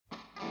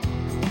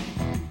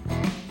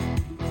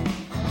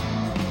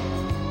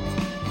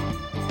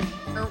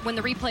when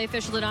the replay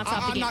official did not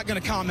stop the game? I'm not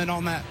going to comment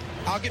on that.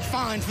 I'll get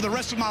fined for the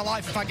rest of my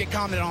life if I get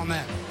commented on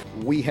that.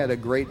 We had a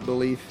great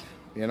belief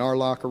in our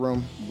locker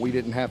room. We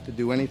didn't have to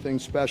do anything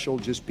special,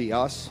 just be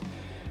us.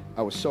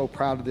 I was so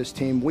proud of this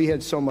team. We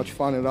had so much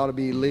fun, it ought to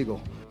be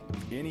illegal.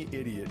 Any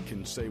idiot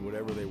can say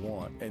whatever they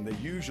want, and they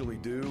usually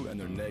do, and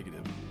they're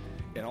negative.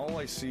 And all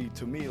I see,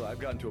 to me, I've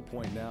gotten to a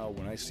point now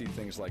when I see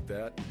things like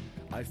that,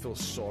 I feel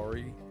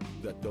sorry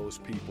that those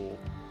people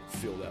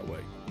feel that way,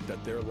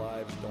 that their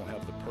lives don't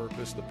have the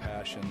purpose, the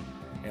passion,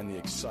 and the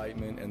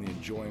excitement and the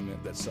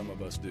enjoyment that some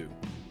of us do.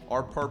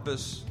 Our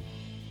purpose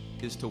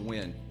is to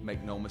win,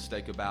 make no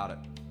mistake about it,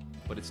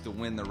 but it's to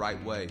win the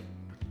right way.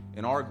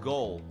 And our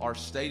goal, our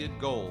stated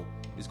goal,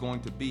 is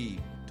going to be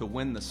to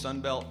win the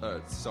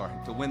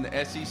to win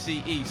the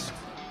SEC East.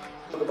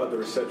 Talk about the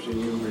reception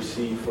you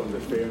received from the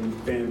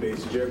fan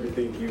base. Did you ever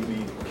think you'd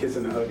be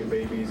kissing and hugging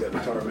babies at the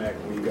tarmac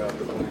when you got off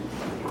the plane?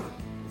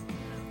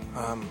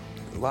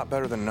 A lot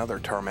better than another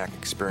tarmac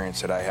experience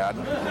that I had.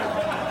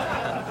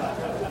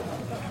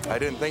 I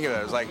didn't think of it.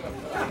 It was like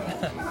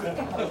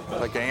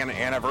an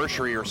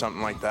anniversary or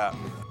something like that.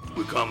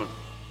 We're coming,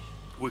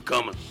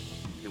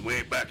 and we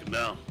ain't backing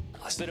down.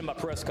 I said in my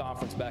press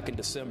conference back in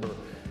December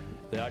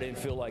that I didn't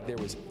feel like there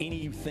was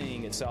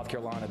anything in South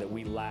Carolina that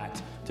we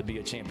lacked to be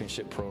a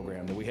championship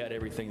program, that we had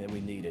everything that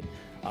we needed.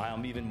 I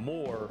am even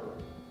more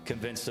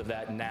convinced of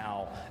that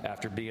now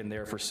after being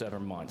there for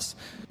 7 months.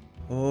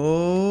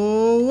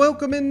 Oh,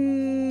 welcome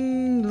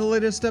in to the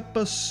latest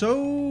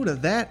episode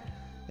of that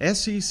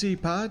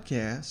SEC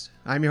podcast.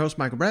 I'm your host,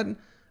 Michael Bratton.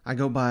 I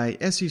go by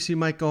SEC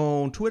Mike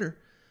on Twitter,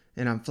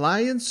 and I'm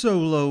flying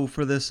solo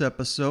for this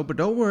episode, but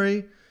don't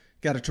worry,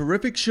 got a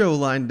terrific show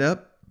lined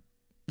up.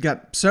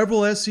 Got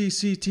several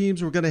SEC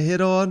teams we're going to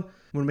hit on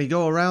when we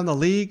go around the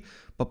league,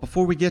 but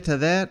before we get to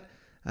that,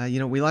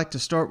 we like to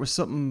start with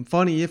something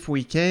funny if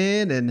we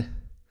can, and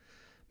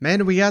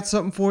man, we got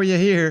something for you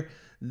here.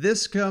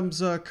 This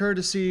comes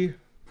courtesy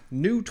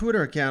new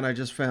Twitter account I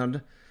just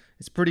found.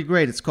 It's pretty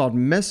great. It's called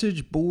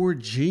Message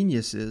Board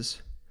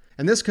Geniuses.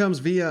 And this comes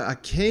via a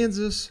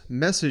Kansas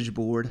message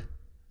board.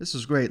 This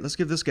is great. Let's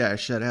give this guy a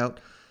shout out.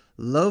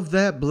 Love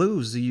That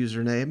Blues, the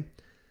username.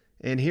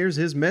 And here's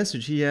his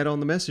message he had on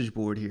the message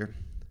board here.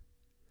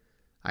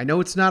 I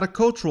know it's not a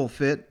cultural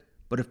fit,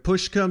 but if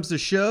push comes to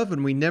shove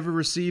and we never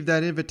receive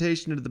that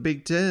invitation to the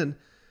Big Ten,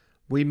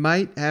 we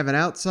might have an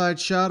outside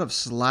shot of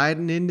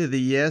sliding into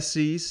the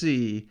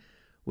SEC.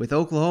 With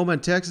Oklahoma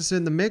and Texas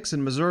in the mix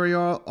and Missouri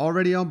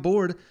already on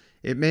board,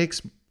 it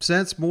makes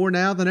sense more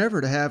now than ever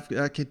to have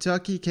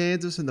Kentucky,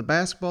 Kansas in the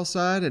basketball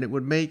side, and it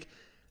would make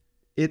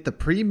it the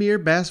premier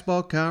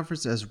basketball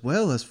conference as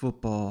well as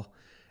football.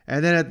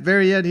 And then at the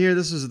very end here,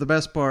 this is the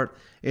best part.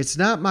 It's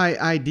not my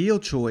ideal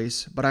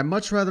choice, but I'd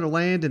much rather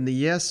land in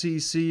the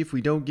SEC if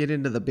we don't get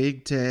into the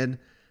Big Ten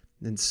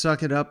than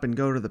suck it up and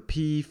go to the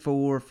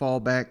P4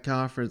 fallback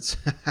conference.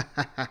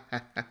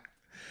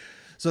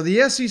 So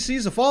the SEC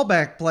is a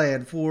fallback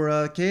plan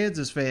for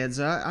Kansas fans.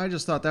 I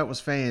just thought that was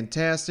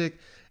fantastic,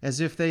 as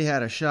if they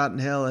had a shot in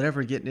hell at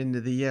ever getting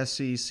into the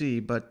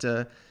SEC. But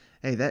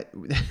hey, that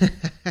we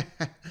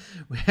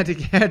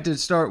had to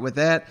start with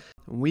that.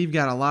 We've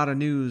got a lot of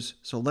news,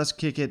 so let's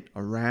kick it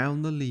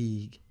around the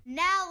league.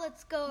 Now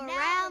let's go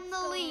around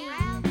the league.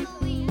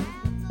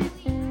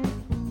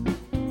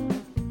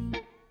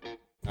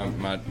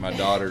 My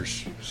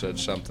daughters said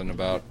something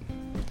about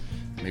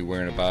me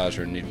wearing a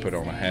visor and need to put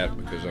on a hat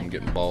because I'm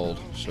getting bald.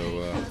 So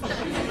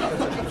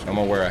I'm going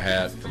to wear a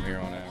hat from here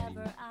on out.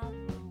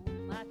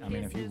 I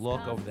mean, if you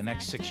look over the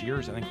next 6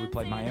 years, I think we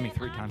played Miami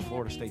 3 times,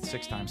 Florida State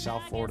 6 times,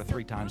 South Florida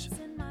 3 times,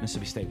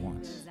 Mississippi State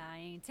once.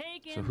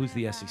 So who's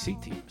the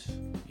SEC teams?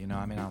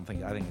 I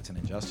think it's an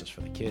injustice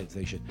for the kids.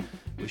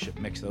 We should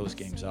mix those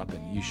games up,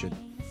 and you should,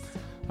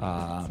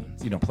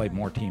 play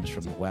more teams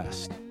from the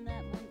West.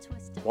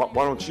 Why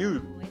don't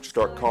you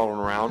start calling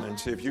around and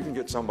see if you can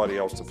get somebody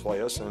else to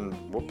play us, and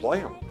we'll play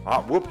them.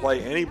 We'll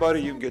play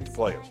anybody you can get to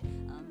play us.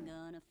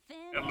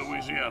 In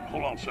Louisiana,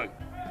 hold on a second.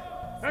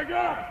 Hey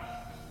guys,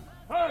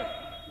 hey,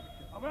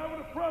 I'm having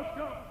a press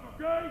conference,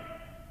 okay?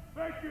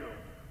 Thank you.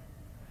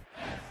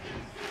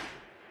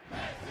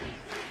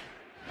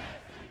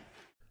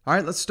 All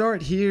right, let's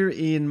start here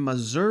in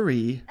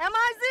Missouri,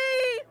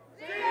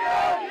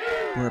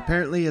 where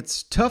apparently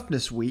it's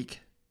toughness week.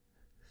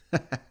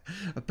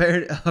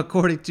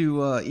 According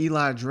to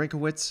Eli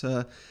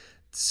Drinkowitz,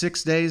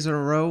 6 days in a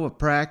row of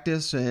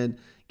practice and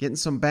getting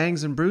some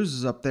bangs and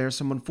bruises up there.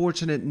 Some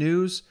unfortunate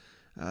news.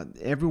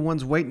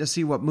 Everyone's waiting to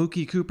see what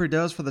Mookie Cooper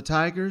does for the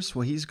Tigers.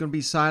 Well, he's going to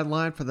be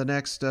sidelined for the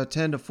next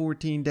 10 to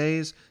 14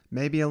 days,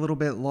 maybe a little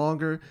bit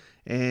longer.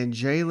 And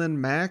Jalen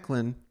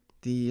Macklin,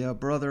 the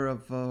brother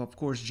of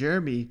course,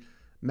 Jeremy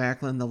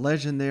Macklin, the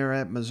legend there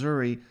at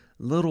Missouri,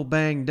 little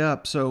banged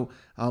up. So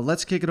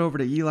let's kick it over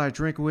to Eli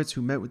Drinkowitz,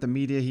 who met with the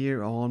media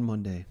here on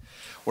Monday.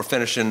 We're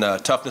finishing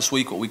Toughness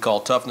Week, what we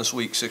call Toughness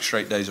Week, 6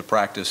 straight days of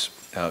practice.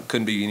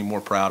 Couldn't be any more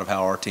proud of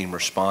how our team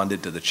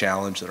responded to the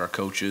challenge that our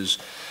coaches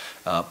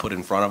put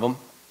in front of them.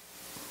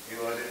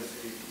 I didn't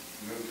see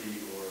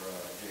Mookie or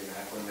Jay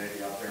Macklin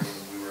maybe out there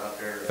when we were out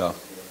there.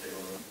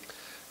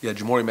 Yeah,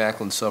 Jamori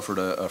Macklin suffered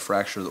a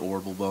fracture of the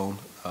orbital bone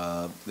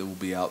that will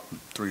be out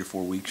 3 to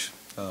 4 weeks,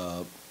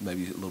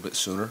 maybe a little bit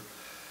sooner.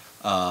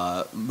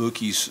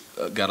 Mookie's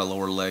got a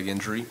lower leg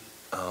injury.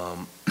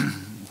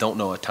 Don't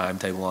know a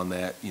timetable on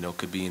that.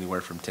 Could be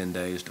anywhere from 10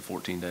 days to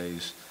 14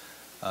 days.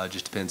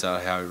 Just depends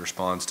on how he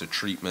responds to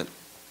treatment,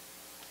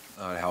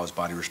 how his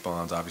body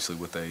responds. Obviously,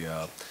 with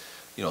a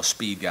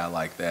speed guy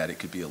like that, it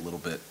could be a little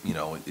bit,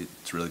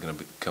 it's really going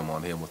to come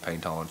on him with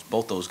pain tolerance.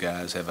 Both those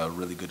guys have a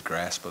really good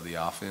grasp of the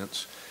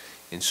offense.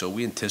 And so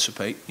we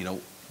anticipate,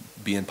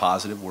 being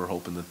positive, we're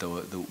hoping that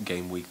the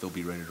game week they'll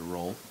be ready to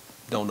roll.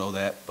 Don't know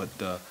that, but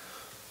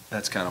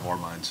that's kind of our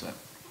mindset.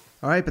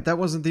 All right, but that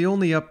wasn't the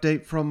only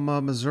update from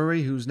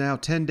Missouri, who's now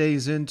 10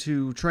 days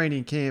into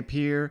training camp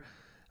here.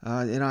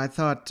 I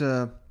thought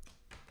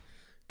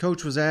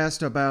Coach was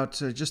asked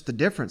about just the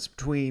difference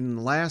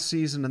between last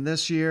season and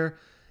this year.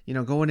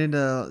 Going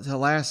into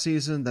last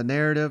season, the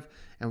narrative,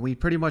 and we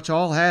pretty much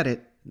all had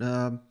it.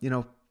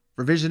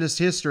 Revisionist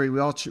history.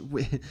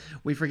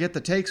 We forget the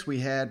takes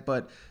we had,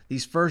 but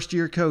these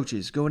first-year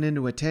coaches going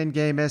into a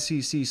 10-game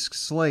SEC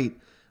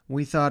slate,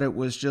 we thought it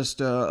was just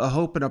a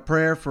hope and a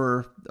prayer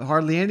for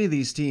hardly any of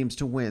these teams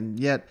to win.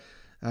 Yet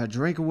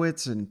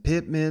Drinkowitz and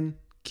Pittman,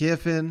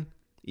 Kiffin,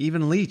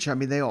 even Leach,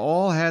 they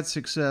all had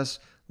success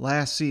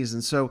last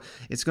season. So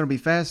it's going to be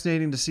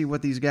fascinating to see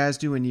what these guys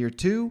do in year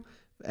 2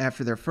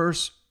 after their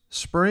first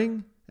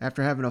spring,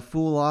 after having a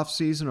full off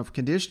season of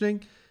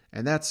conditioning,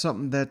 and that's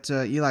something that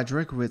Eli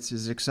Drinkowitz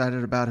is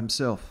excited about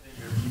himself.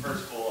 Your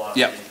first full off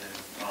season,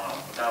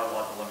 without a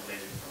lot of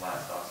limitations from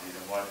last off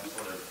season, what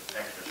sort of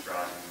extra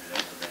strides have you been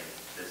able to make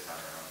this time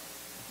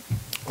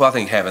around? Well, I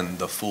think having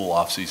the full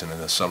off season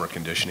and the summer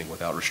conditioning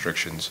without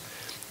restrictions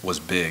was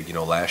big.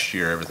 Last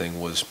year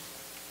everything was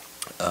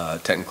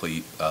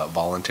technically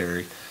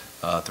voluntary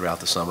throughout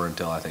the summer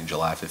until I think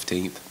July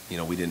 15th.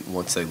 We didn't,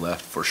 once they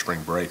left for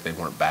spring break, they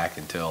weren't back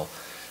until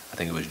I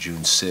think it was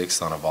June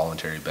 6th on a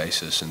voluntary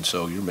basis. And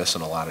so you're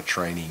missing a lot of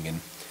training.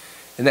 And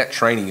that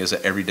training is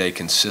an everyday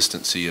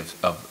consistency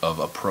of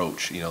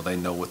approach. They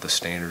know what the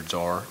standards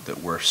are that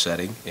we're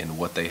setting and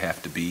what they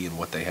have to be and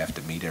what they have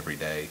to meet every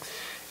day.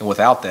 And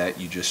without that,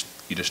 you just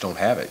don't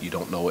have it. You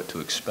don't know what to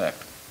expect.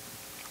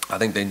 I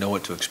think they know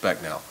what to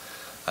expect now.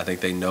 I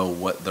think they know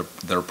what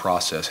their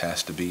process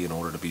has to be in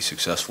order to be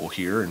successful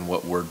here and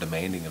what we're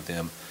demanding of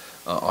them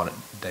on a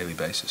daily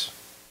basis.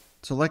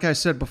 So like I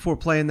said before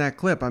playing that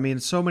clip,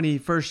 so many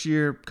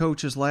first-year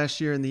coaches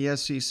last year in the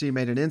SEC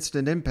made an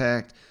instant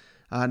impact.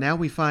 Now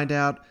we find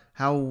out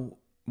how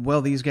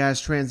well these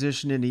guys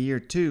transition into year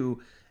 2.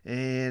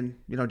 And,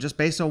 just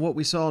based on what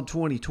we saw in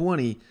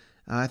 2020,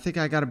 I think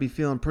I got to be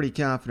feeling pretty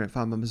confident if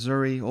I'm a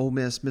Missouri, Ole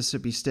Miss,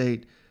 Mississippi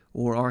State,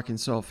 or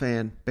Arkansas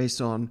fan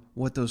based on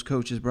what those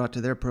coaches brought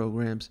to their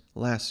programs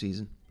last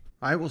season.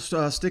 All right,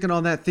 well, sticking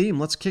on that theme,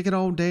 let's kick it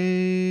on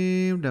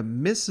down to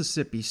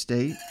Mississippi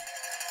State.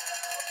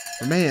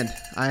 But man,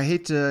 I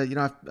hate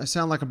to, I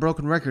sound like a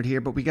broken record here,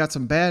 but we got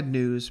some bad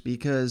news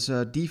because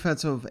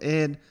defensive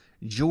end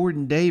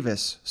Jordan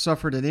Davis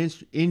suffered an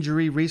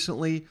injury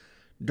recently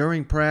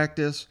during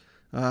practice.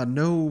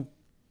 No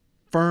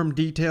firm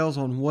details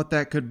on what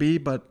that could be,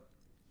 but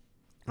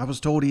I was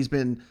told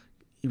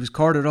he was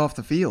carted off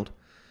the field.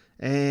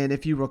 And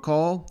if you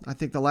recall, I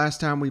think the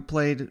last time we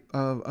played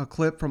a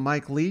clip from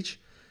Mike Leach,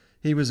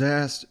 he was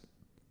asked,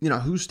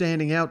 who's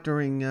standing out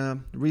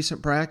during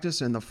recent practice,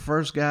 and the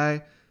first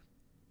guy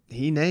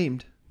he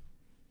named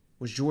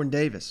was Jordan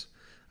Davis.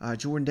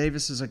 Jordan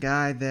Davis is a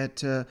guy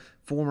that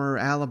former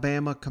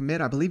Alabama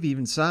commit, I believe he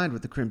even signed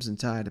with the Crimson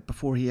Tide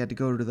before he had to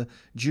go to the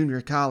junior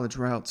college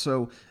route.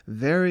 So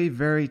very,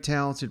 very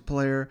talented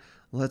player.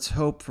 Let's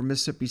hope for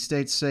Mississippi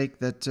State's sake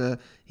that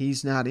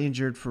he's not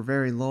injured for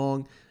very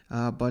long.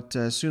 But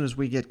as soon as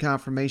we get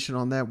confirmation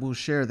on that, we'll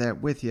share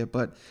that with you.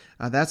 But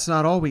that's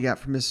not all we got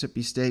from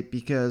Mississippi State,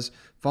 because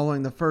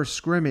following the first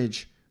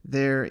scrimmage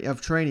there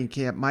of training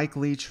camp, Mike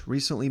Leach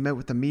recently met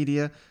with the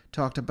media,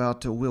 talked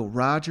about Will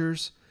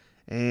Rogers.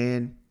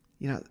 And,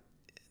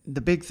 the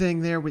big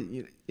thing there,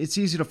 it's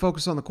easy to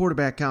focus on the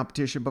quarterback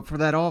competition, but for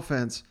that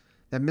offense,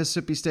 that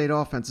Mississippi State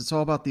offense, it's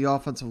all about the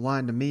offensive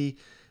line to me.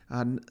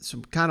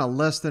 Some kind of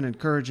less than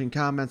encouraging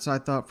comments, I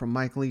thought, from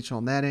Mike Leach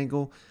on that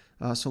angle.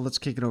 So let's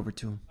kick it over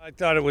to him. I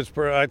thought it was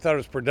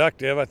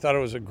productive. I thought it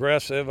was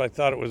aggressive. I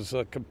thought it was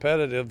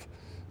competitive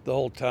the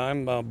whole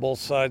time. Both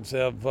sides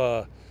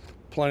have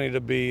plenty to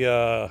be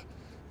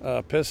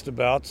pissed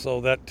about,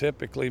 so that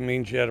typically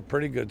means you had a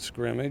pretty good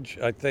scrimmage.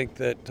 I think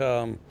that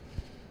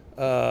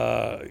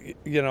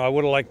I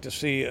would have liked to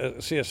see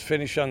us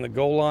finish on the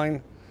goal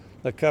line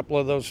a couple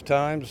of those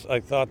times. I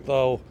thought,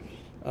 though,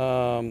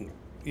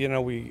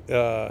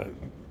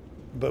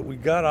 but we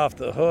got off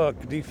the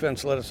hook.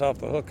 Defense let us off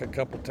the hook a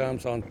couple of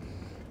times on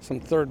some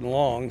 3rd and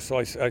long, so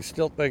I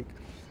still think,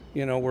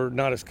 we're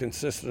not as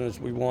consistent as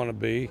we want to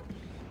be.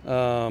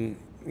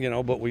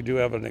 But we do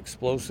have an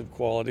explosive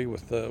quality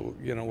with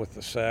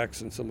the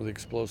sacks and some of the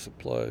explosive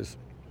plays.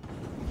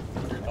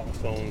 Your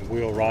thoughts on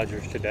Will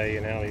Rogers today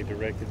and how he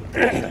directed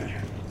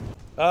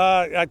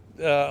the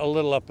a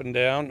little up and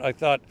down. I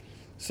thought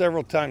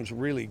several times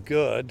really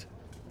good.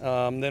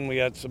 Then we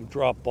had some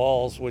drop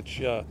balls,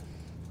 which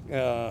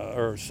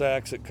or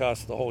sacks that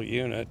cost the whole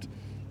unit.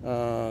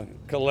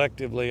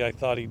 Collectively, I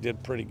thought he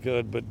did pretty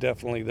good, but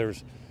definitely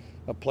there's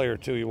a player or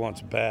two he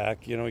wants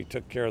back. He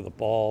took care of the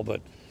ball,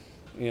 but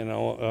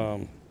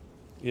I'd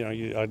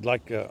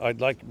like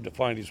him to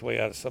find his way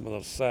out of some of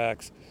those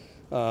sacks,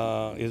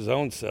 his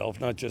own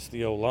self, not just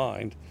the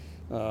O-line.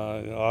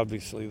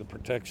 Obviously, the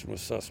protection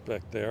was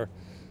suspect there.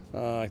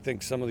 I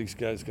think some of these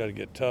guys got to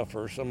get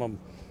tougher. Some of them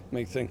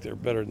may think they're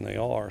better than they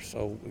are,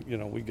 so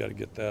we got to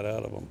get that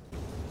out of them.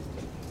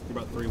 You're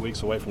about 3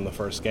 weeks away from the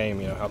first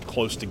game. How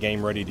close to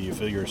game ready do you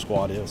feel your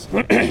squad is?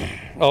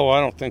 Oh,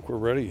 I don't think we're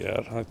ready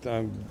yet.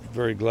 I'm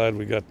very glad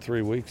we got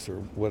 3 weeks or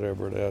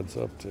whatever it adds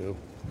up to.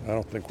 I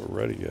don't think we're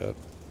ready yet.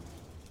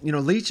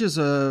 Leach is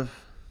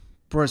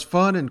for as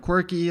fun and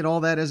quirky and all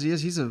that as he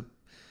is, he's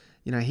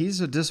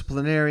a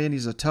disciplinarian.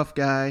 He's a tough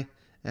guy.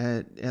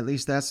 At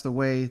least that's the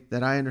way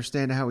that I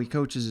understand how he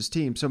coaches his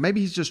team. So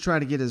maybe he's just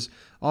trying to get his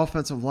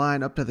offensive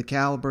line up to the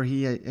caliber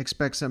he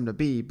expects them to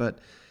be. But,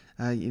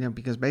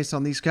 because based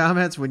on these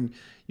comments, when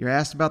you're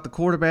asked about the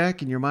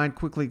quarterback and your mind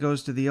quickly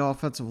goes to the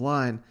offensive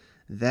line,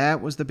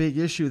 that was the big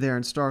issue there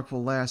in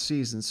Starkville last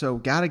season. So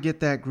got to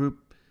get that group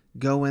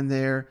going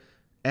there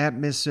at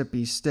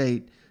Mississippi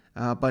State.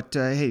 But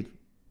hey,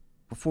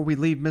 before we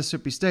leave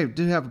Mississippi State, we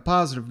do have a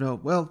positive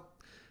note. Well,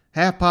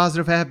 half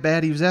positive, half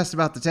bad. He was asked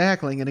about the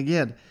tackling, and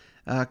again,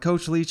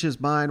 Coach Leach's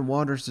mind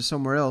wanders to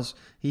somewhere else.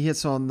 He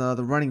hits on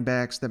the running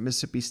backs that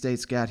Mississippi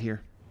State's got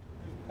here.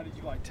 How did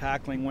you like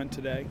tackling went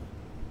today?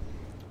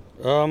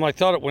 I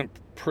thought it went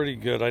pretty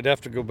good. I'd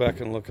have to go back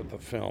and look at the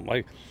film.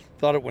 I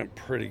thought it went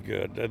pretty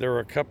good. There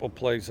were a couple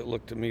plays that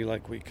looked to me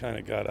like we kind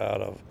of got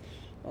out of.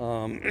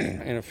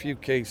 In a few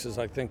cases,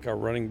 I think our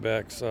running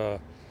backs,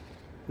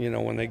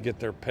 when they get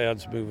their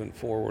pads moving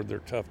forward, they're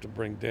tough to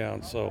bring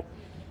down. So,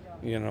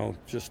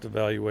 just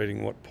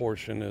evaluating what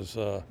portion is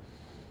the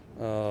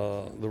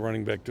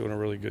running back doing a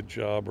really good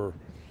job or,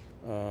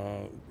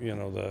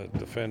 the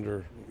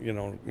defender,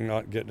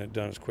 not getting it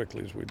done as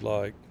quickly as we'd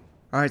like.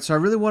 All right, so I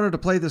really wanted to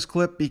play this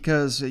clip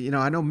because,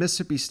 I know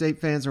Mississippi State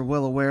fans are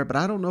well aware, but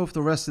I don't know if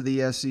the rest of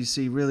the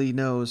SEC really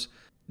knows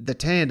the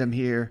tandem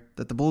here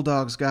that the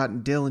Bulldogs got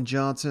in Dylan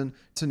Johnson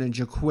and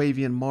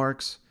Jaquavian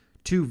Marks,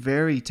 two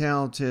very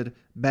talented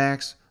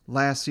backs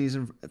last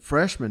season,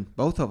 freshmen,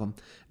 both of them,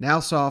 now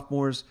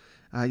sophomores.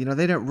 They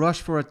didn't rush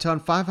for a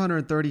ton,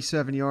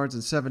 537 yards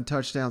and 7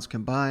 touchdowns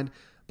combined.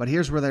 But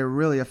here's where they were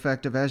really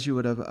effective, as you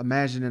would have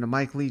imagined in a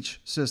Mike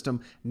Leach system,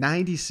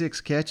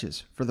 96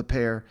 catches for the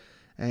pair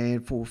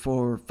and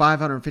for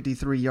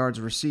 553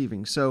 yards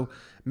receiving. So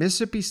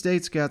Mississippi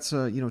State's got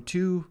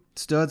two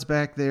studs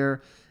back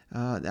there.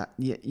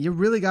 You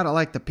really got to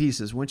like the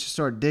pieces once you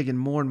start digging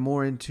more and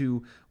more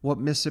into what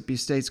Mississippi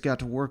State's got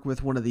to work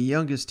with. One of the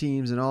youngest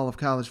teams in all of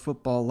college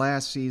football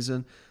last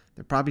season.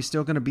 They're probably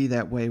still going to be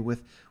that way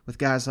with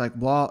guys like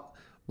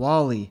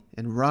Wally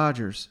and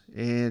Rogers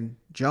and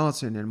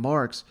Johnson and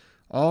Marks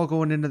all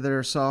going into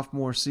their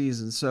sophomore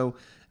season. So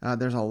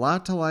there's a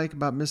lot to like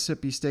about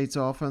Mississippi State's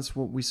offense,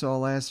 what we saw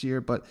last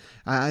year. But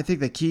I think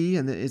the key,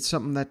 and it's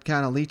something that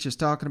kind of Leach is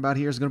talking about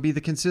here, is going to be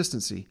the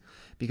consistency.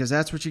 Because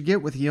that's what you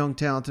get with young,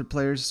 talented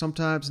players,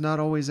 sometimes not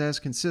always as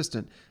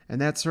consistent.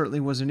 And that certainly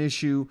was an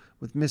issue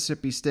with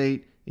Mississippi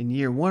State in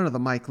year one of the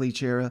Mike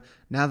Leach era.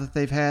 Now that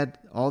they've had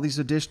all these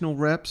additional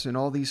reps and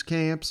all these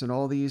camps and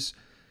all these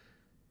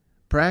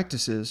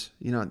practices,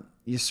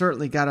 you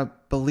certainly got to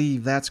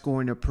believe that's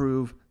going to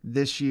improve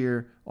this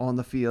year on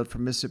the field for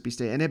Mississippi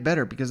State. And it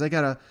better, because they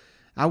got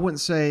I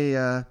wouldn't say,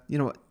 a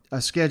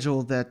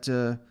schedule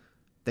that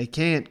they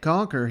can't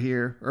conquer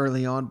here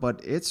early on,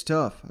 but it's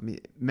tough. I mean,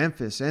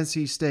 Memphis,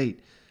 NC State,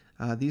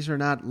 these are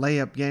not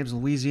layup games.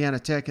 Louisiana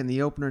Tech in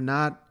the opener,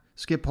 not.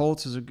 Skip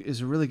Holtz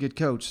is a really good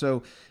coach.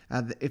 So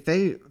if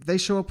they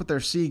show up with their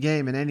C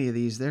game in any of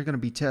these, they're going to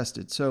be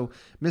tested. So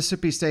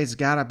Mississippi State's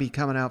got to be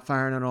coming out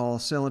firing on all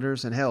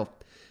cylinders. And hell,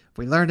 if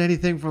we learned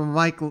anything from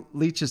Mike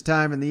Leach's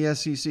time in the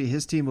SEC,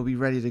 his team will be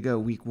ready to go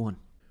week one.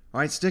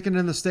 All right, sticking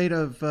in the state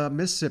of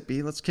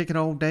Mississippi, let's kick it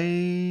all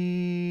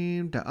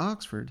down to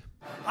Oxford.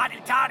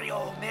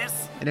 Ole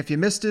Miss. And if you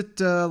missed it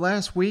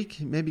last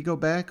week, maybe go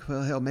back.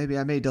 Well, hell, maybe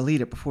I may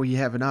delete it before you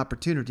have an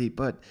opportunity.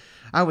 But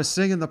I was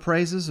singing the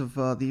praises of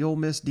the Ole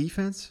Miss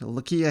defense.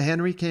 Lakia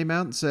Henry came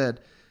out and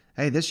said,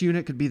 hey, this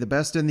unit could be the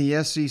best in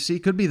the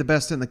SEC, could be the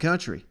best in the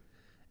country.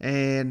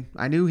 And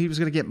I knew he was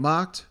going to get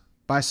mocked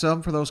by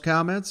some for those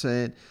comments.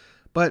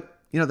 But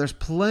there's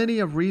plenty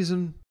of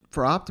reason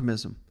for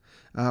optimism.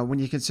 When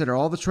you consider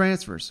all the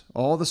transfers,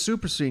 all the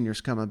super seniors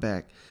coming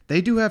back.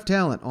 They do have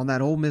talent on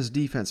that Ole Miss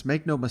defense,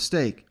 make no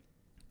mistake.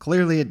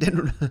 Clearly it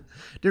didn't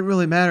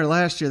really matter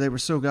last year. They were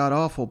so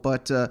god-awful.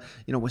 But,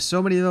 with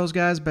so many of those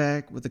guys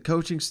back, with the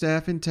coaching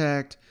staff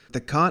intact, the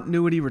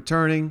continuity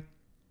returning,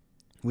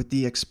 with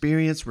the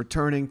experience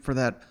returning for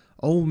that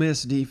Ole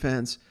Miss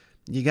defense,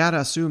 you got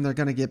to assume they're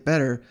going to get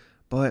better.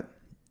 But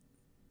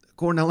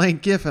according to Lane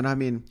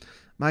Kiffin,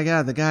 my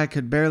God, the guy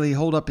could barely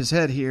hold up his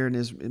head here in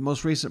his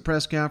most recent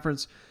press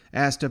conference,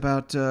 asked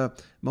about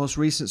most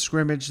recent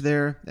scrimmage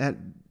there at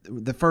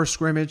the first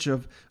scrimmage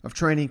of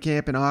training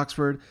camp in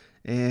Oxford,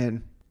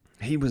 and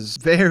he was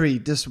very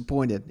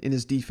disappointed in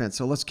his defense.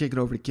 So let's kick it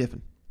over to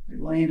Kiffin.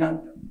 Lane, I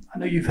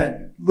know you've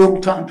had little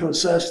time to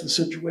assess the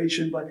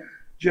situation, but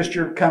just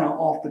your kind of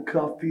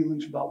off-the-cuff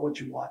feelings about what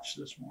you watched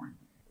this morning.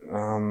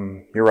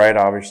 You're right,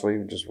 obviously.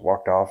 We just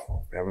walked off.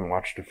 Haven't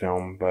watched the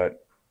film,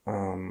 but,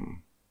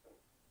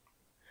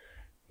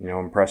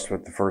 impressed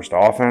with the first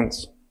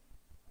offense,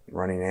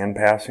 running and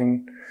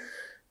passing.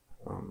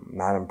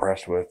 Not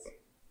impressed with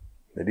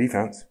the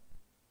defense.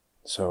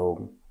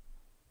 So,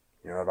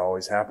 it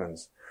always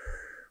happens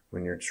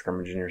when you're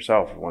scrimmaging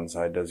yourself. If one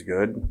side does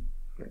good,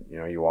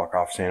 you walk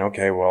off saying,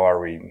 okay, well, are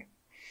we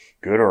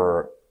good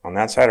or on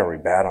that side, or are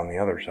we bad on the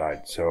other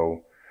side?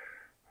 So,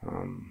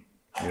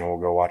 we'll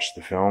go watch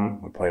the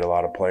film. We played a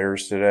lot of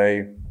players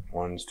today,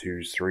 1s,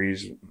 2s,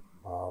 3s,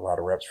 a lot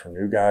of reps for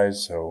new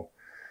guys. So,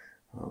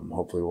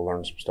 hopefully we'll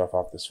learn some stuff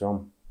off this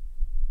film.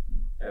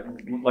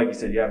 Like you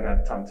said, you haven't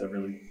had time to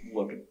really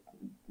look at,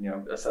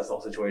 assess the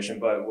whole situation,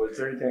 but was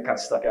there anything that kind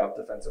of stuck out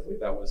defensively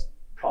that was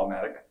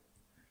problematic?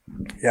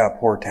 Yeah,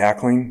 poor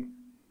tackling.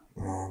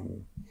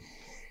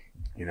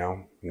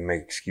 You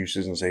make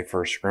excuses and say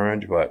first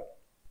scrimmage, but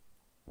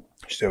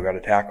still got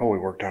to tackle. We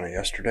worked on it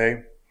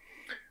yesterday.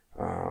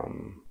 We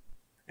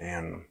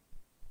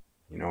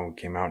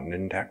came out and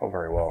didn't tackle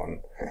very well. And,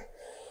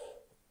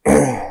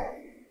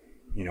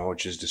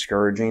 which is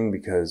discouraging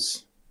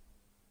because,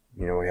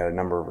 we had a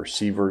number of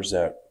receivers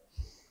that,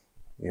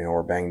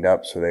 were banged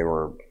up. So they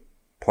were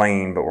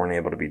playing but weren't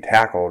able to be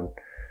tackled.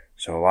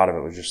 So a lot of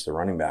it was just the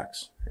running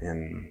backs.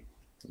 And,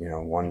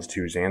 1s,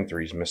 2s, and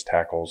 3s missed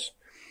tackles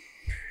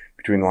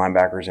between the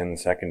linebackers and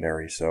the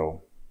secondary.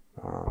 So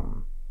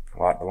a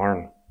lot to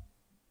learn.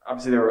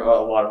 Obviously, there were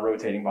a lot of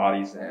rotating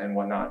bodies and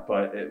whatnot,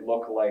 but it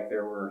looked like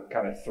there were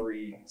kind of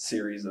 3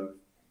 series of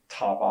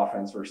top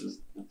offense versus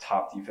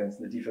top defense.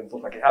 And the defense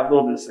looked like it had a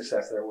little bit of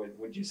success there.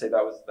 Would you say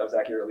that was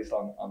accurate, at least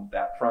on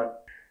that front?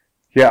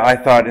 Yeah, I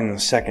thought in the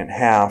second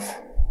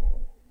half,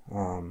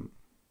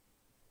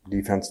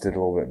 defense did a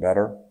little bit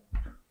better.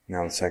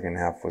 Now the second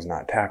half was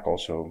not tackle,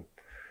 so,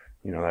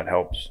 that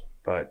helps.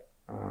 But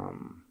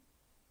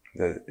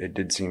it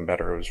did seem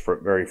better. It was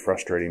very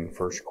frustrating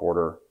first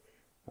quarter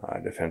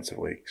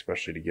defensively,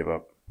 especially to give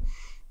up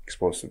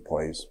explosive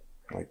plays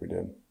like we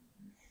did.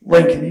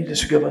 Lane, can you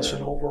just give us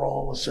an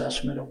overall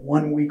assessment of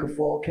 1 week of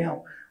fall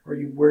camp? Are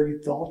you where you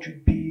thought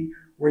you'd be,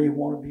 where you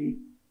want to be?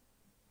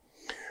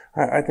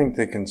 I think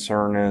the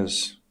concern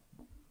is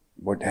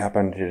what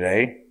happened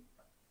today,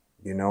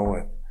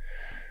 with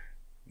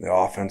the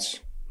offense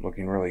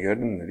looking really good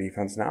and the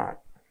defense not.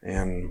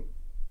 And,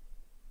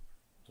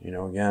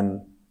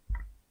 again,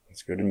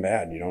 it's good and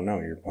bad. You don't know.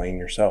 You're playing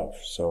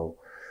yourself. So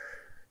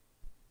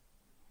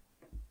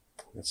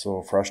it's a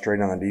little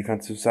frustrating on the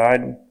defensive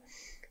side.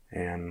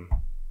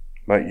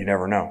 But you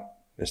never know.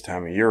 This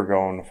time a year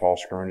ago in the fall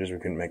scrimmages, we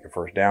couldn't make a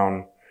first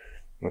down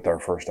with our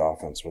first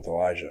offense with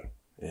Elijah.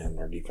 And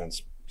our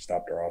defense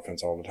stopped our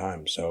offense all the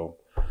time. So,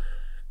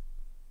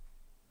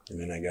 and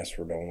then I guess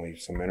we're the only,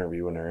 some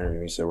interview in their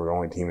interview said we're the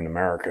only team in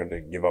America to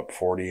give up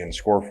 40 and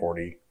score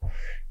 40,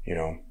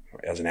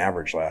 as an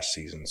average last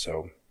season.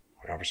 So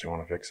we obviously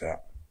want to fix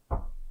that.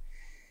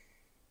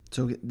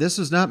 So this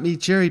is not me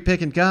cherry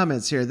picking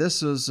comments here.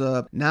 This is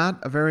not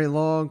a very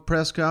long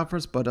press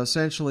conference, but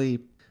essentially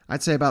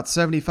I'd say about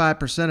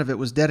 75% of it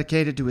was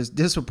dedicated to his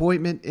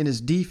disappointment in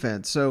his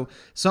defense. So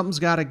something's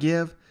got to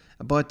give.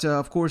 But,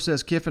 of course,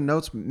 as Kiffin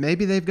notes,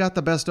 maybe they've got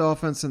the best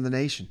offense in the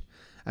nation.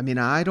 I mean,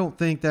 I don't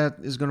think that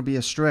is going to be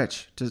a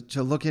stretch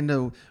to look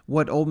into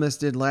what Ole Miss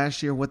did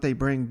last year, what they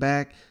bring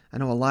back. I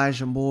know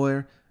Elijah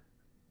Moore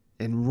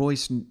and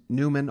Royce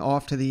Newman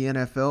off to the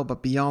NFL,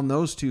 but beyond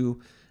those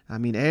two, I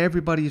mean,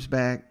 everybody's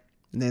back.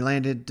 And they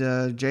landed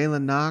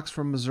Jalen Knox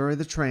from Missouri,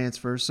 the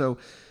transfer. So,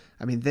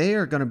 I mean, they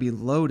are going to be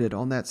loaded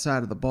on that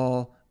side of the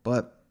ball,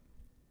 but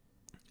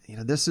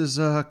this is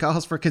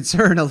cause for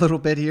concern a little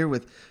bit here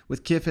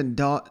with Kiffin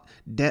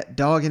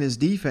dogging his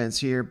defense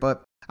here.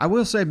 But I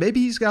will say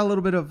maybe he's got a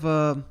little bit of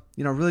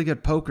really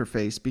good poker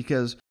face,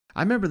 because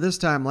I remember this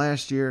time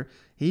last year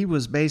he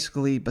was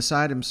basically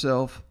beside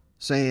himself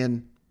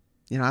saying,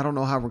 I don't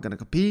know how we're going to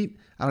compete.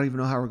 I don't even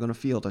know how we're going to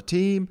field a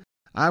team.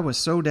 I was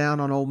so down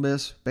on Ole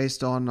Miss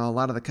based on a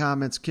lot of the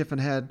comments Kiffin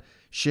had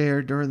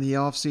shared during the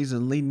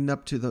offseason leading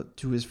up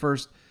to his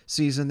first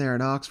season there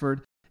in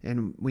Oxford.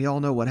 And we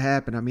all know what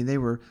happened. I mean, they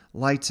were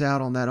lights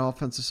out on that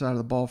offensive side of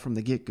the ball from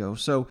the get-go.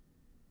 So,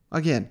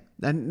 again,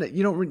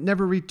 you don't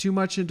never read too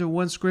much into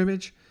one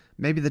scrimmage.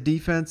 Maybe the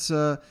defense,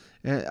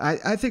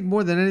 I think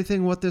more than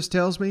anything what this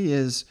tells me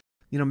is,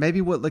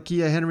 maybe what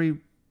Lakia Henry,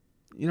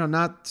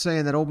 not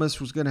saying that Ole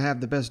Miss was going to have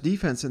the best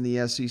defense in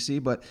the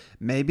SEC, but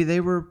maybe they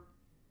were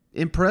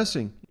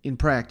impressing in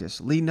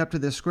practice leading up to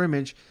this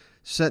scrimmage,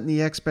 setting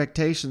the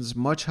expectations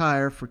much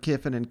higher for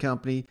Kiffin and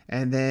company.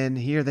 And then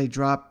here they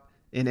drop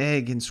an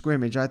egg in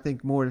scrimmage. I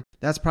think more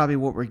that's probably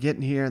what we're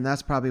getting here, and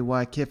that's probably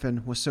why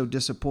Kiffin was so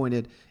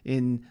disappointed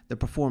in the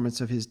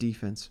performance of his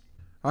defense.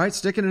 All right,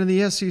 sticking in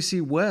the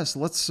SEC West,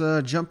 let's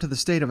jump to the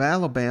state of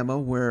Alabama,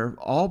 where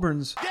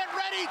Auburn's... Get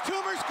ready,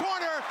 Toomer's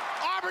corner.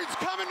 Auburn's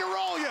coming to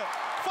roll you.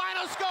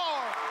 Final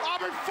score,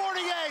 Auburn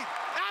 48,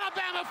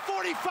 Alabama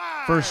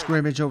 45. First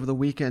scrimmage over the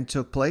weekend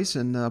took place,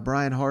 and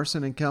Brian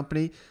Harsin and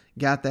company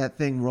got that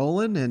thing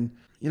rolling. And,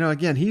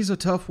 again, he's a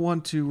tough one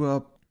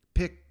to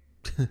pick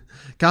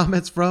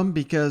comments from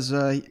because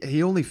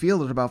he only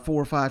fielded about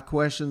 4 or 5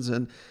 questions,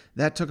 and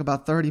that took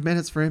about 30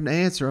 minutes for him to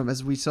answer them.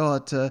 As we saw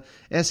at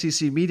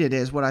SEC Media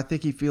Days, what I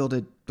think he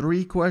fielded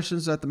 3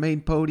 questions at the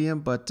main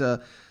podium. But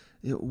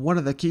one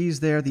of the keys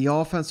there, the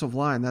offensive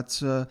line,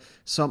 that's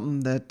something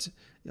that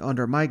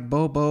under Mike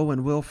Bobo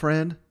and Will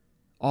Friend,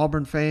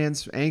 Auburn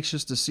fans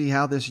anxious to see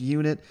how this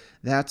unit,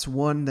 that's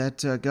one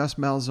that Gus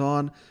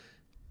Malzahn,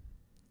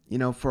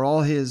 for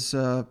all his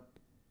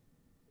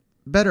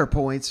better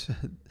points,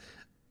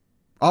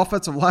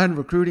 offensive line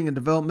recruiting and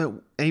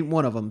development ain't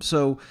one of them.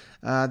 So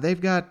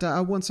they've got,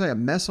 I wouldn't say a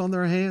mess on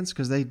their hands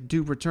because they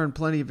do return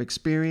plenty of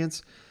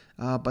experience.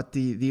 But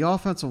the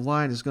offensive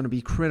line is going to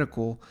be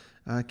critical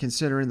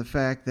considering the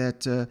fact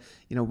that,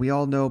 we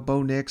all know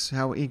Bo Nix,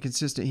 how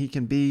inconsistent he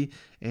can be.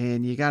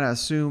 And you got to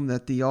assume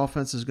that the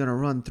offense is going to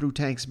run through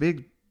Tank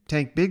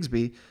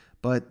Bigsby.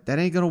 But that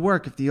ain't going to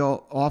work if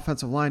the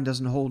offensive line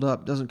doesn't hold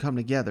up, doesn't come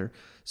together.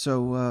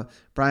 So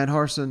Brian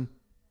Harsin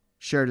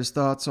shared his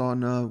thoughts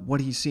on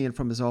what he's seeing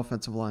from his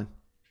offensive line.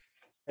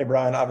 Hey,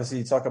 Brian, obviously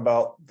you talk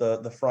about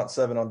the front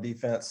seven on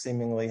defense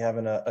seemingly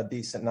having a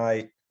decent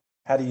night.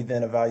 How do you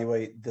then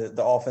evaluate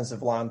the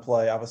offensive line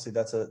play? Obviously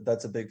that's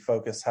a big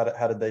focus.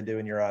 How did they do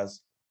in your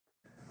eyes?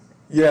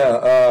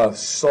 Yeah,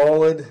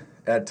 solid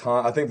at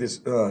times. I think this,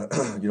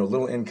 a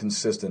little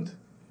inconsistent.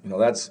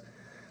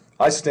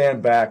 I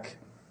stand back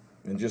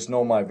and just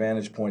know my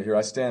vantage point here.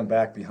 I stand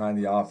back behind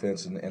the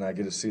offense, and I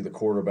get to see the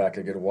quarterback.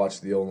 I get to watch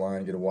the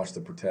O-line, get to watch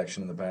the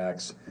protection in the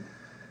backs.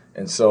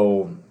 And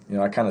so,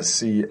 I kind of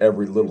see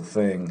every little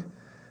thing,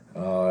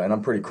 and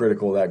I'm pretty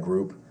critical of that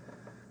group.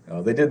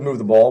 They did move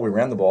the ball. We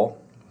ran the ball.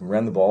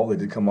 They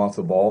did come off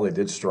the ball. They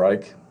did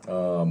strike.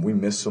 We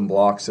missed some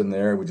blocks in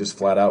there. We just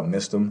flat out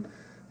missed them.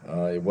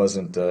 It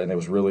wasn't, and it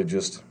was really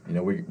just,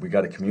 we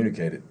got to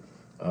communicate it.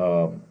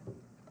 So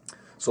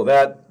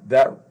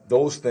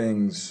those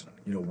things,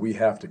 we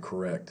have to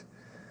correct.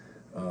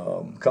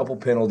 A couple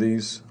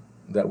penalties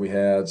that we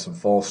had, some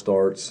false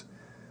starts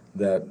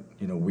that,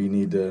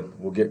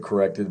 we'll get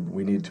corrected.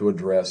 We need to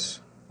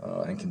address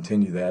and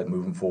continue that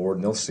moving forward,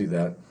 and they'll see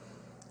that.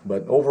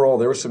 But overall,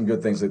 there were some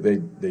good things that they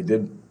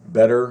did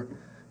better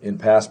in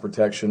pass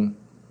protection.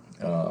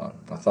 I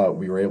thought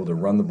we were able to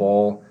run the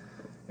ball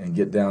and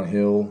get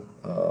downhill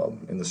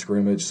in the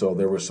scrimmage, so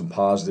there was some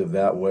positive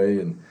that way.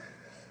 And,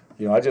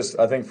 I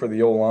think for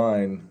the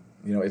O-line,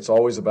 it's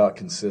always about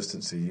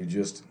consistency.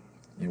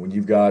 When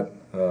you've got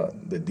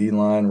the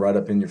D-line right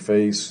up in your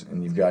face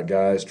and you've got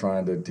guys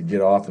trying to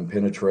get off and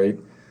penetrate,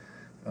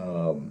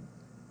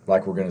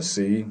 like we're going to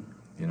see,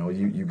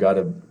 you got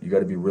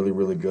to be really,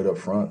 really good up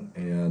front.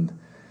 And,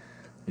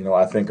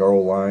 I think our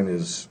O-line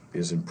is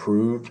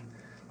improved.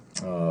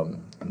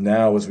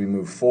 Now as we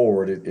move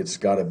forward, it's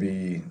got to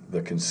be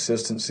the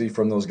consistency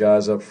from those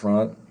guys up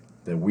front,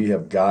 that we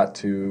have got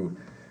to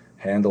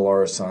handle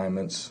our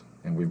assignments,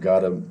 and we've got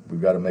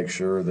to make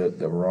sure that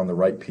we're on the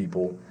right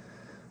people,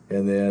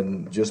 and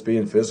then just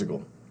being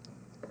physical.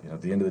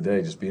 At the end of the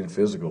day, just being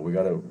physical. We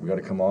got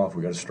to come off.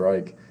 We got to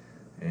strike,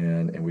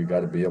 and we've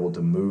got to be able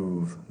to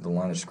move the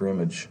line of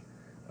scrimmage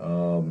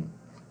to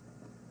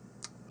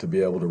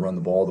be able to run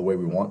the ball the way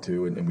we want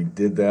to, and we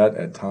did that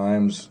at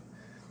times.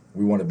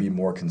 We want to be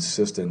more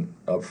consistent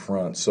up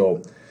front.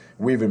 So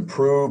we've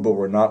improved, but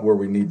we're not where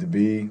we need to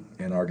be,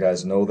 and our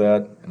guys know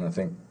that, and I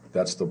think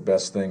that's the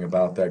best thing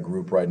about that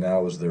group right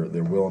now is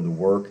they're willing to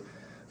work.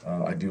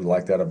 I do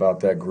like that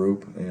about that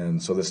group,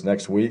 and so this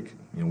next week,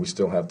 we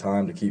still have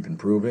time to keep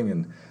improving,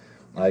 and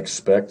I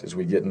expect as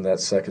we get in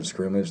that second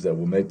scrimmage that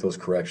we'll make those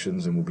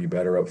corrections and we'll be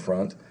better up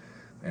front,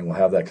 and we'll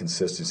have that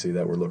consistency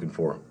that we're looking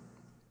for.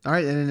 All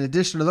right, and in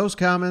addition to those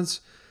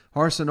comments,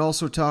 Harsin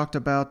also talked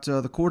about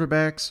the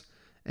quarterbacks,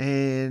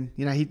 and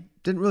he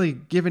didn't really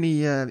give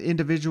any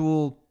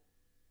individual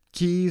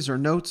keys or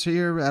notes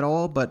here at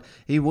all, but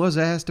he was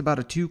asked about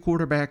a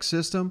 2-quarterback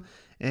system,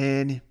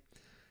 and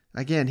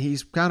again,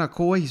 he's kind of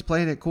coy. He's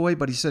playing it coy,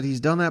 but he said he's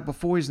done that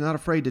before. He's not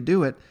afraid to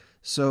do it.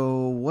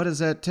 So what does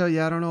that tell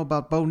you? I don't know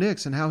about Bo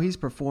Nix and how he's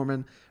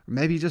performing. Or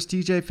maybe just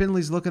TJ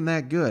Finley's looking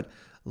that good.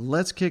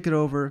 Let's kick it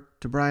over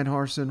to Brian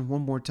Harsin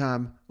one more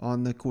time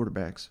on the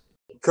quarterbacks.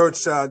 Coach,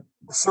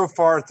 so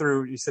far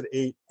through, you said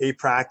eight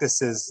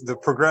practices, the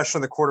progression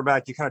of the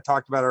quarterback, you kind of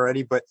talked about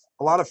already, but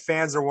a lot of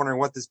fans are wondering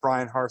what this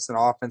Brian Harsin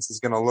offense is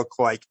going to look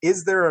like.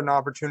 Is there an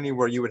opportunity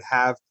where you would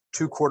have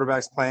 2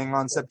 quarterbacks playing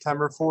on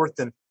September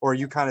 4th, or are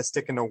you kind of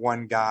sticking to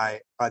one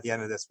guy by the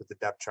end of this with the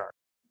depth chart?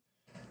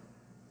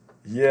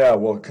 Yeah,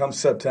 well, come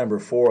September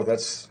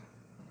 4th,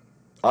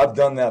 I've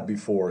done that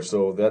before,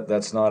 so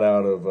that's not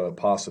out of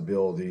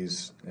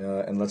possibilities.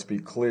 And let's be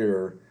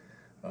clear,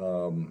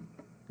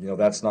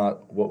 that's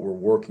not what we're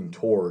working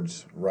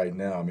towards right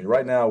now. I mean,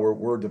 right now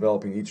we're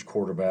developing each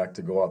quarterback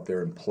to go out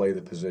there and play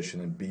the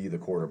position and be the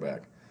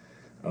quarterback.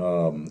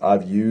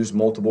 I've used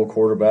multiple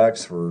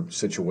quarterbacks for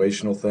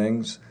situational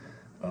things,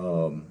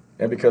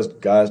 and because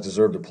guys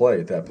deserve to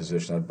play at that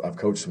position. I've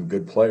coached some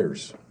good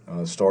players,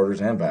 starters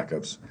and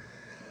backups.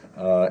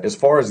 As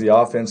far as the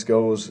offense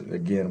goes,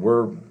 again,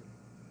 we're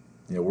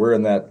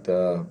in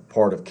that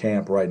part of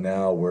camp right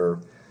now where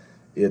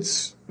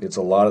it's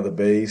a lot of the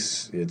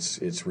base,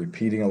 it's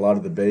repeating a lot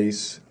of the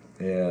base,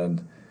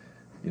 and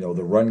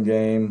the run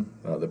game,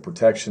 the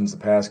protections, the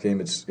pass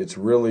game. It's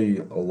really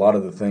a lot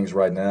of the things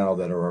right now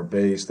that are our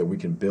base that we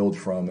can build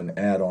from and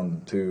add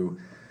on to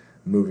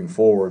moving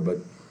forward. But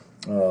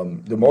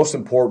the most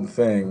important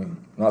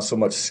thing, not so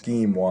much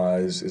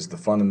scheme-wise, is the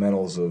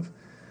fundamentals of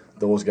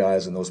those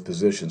guys in those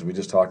positions. We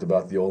just talked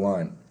about the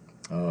O-line.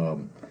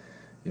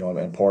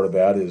 And part of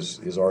that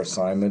is our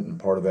assignment, and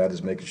part of that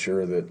is making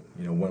sure that,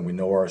 when we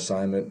know our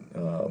assignment,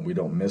 we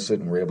don't miss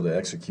it, and we're able to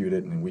execute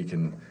it, and we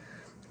can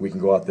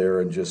go out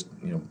there and just,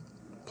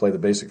 play the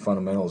basic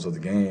fundamentals of the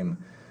game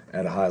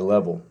at a high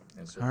level.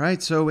 All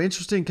right, so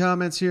interesting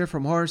comments here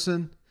from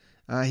Harsin.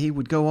 He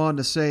would go on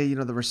to say,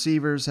 the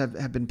receivers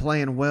have been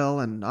playing well,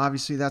 and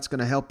obviously that's going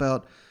to help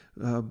out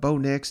Bo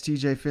Nix,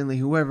 TJ Finley,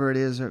 whoever it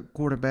is, a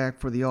quarterback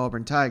for the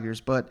Auburn Tigers.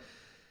 But,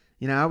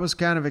 I was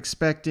kind of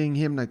expecting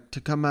him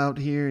to come out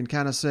here and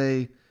kind of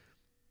say,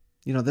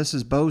 this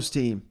is Bo's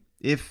team,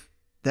 if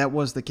that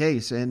was the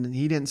case, and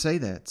he didn't say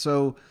that.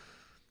 So,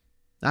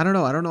 I don't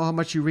know. I don't know how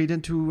much you read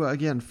into,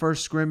 again,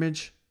 first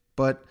scrimmage,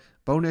 but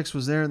Bo Nix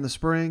was there in the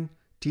spring.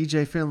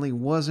 TJ Finley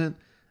wasn't.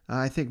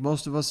 I think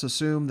most of us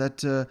assume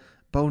that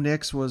Bo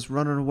Nix was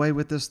running away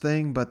with this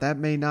thing, but that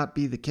may not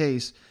be the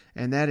case,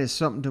 and that is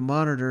something to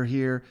monitor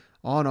here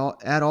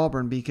at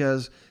Auburn,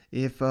 because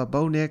if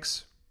Bo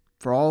Nix,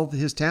 for all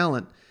his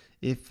talent,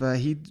 if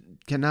he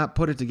cannot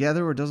put it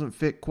together or doesn't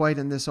fit quite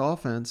in this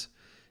offense,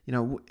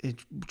 it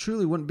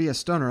truly wouldn't be a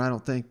stunner, I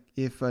don't think,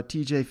 if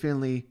TJ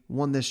Finley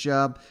won this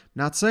job.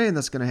 Not saying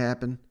that's going to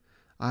happen.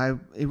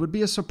 It would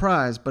be a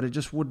surprise, but it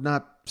just would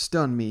not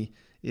stun me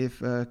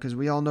because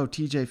we all know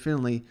TJ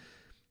Finley.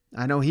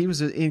 I know he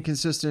was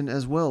inconsistent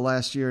as well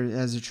last year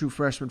as a true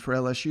freshman for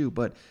LSU,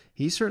 but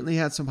he certainly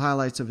had some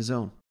highlights of his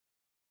own.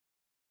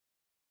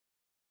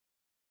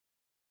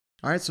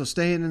 All right, so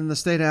staying in the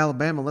state of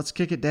Alabama, let's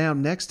kick it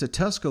down next to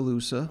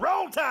Tuscaloosa.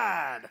 Roll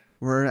Tide!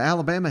 Where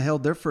Alabama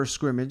held their first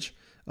scrimmage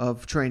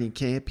of training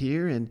camp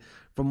here. And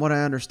from what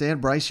I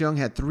understand, Bryce Young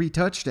had 3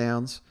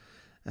 touchdowns.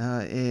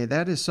 And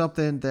that is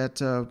something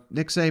that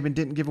Nick Saban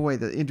didn't give away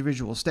the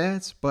individual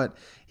stats, but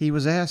he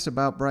was asked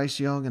about Bryce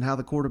Young and how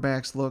the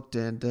quarterbacks looked.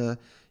 And,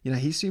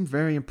 he seemed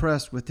very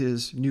impressed with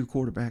his new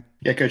quarterback.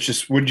 Yeah, Coach,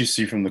 just what did you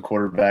see from the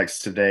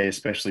quarterbacks today,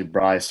 especially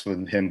Bryce,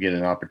 with him getting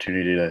an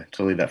opportunity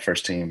to lead that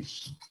first team?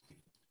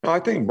 I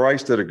think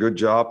Bryce did a good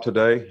job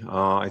today.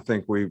 I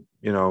think we,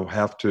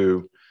 have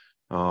to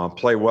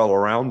play well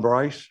around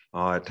Bryce.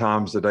 At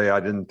times today, I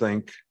didn't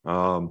think,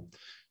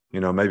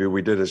 maybe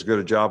we did as good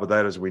a job of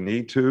that as we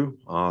need to.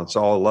 It's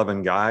all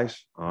 11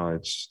 guys.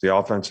 It's the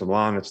offensive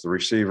line, it's the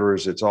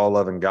receivers, it's all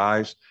 11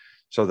 guys,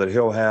 so that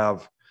he'll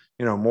have,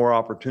 more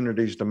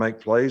opportunities to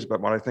make plays.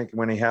 But what I think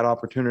when he had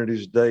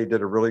opportunities today, he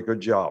did a really good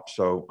job.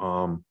 So,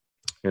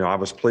 I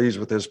was pleased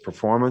with his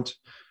performance.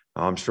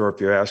 I'm sure if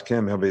you ask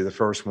him, he'll be the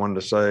first one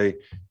to say,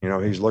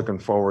 he's looking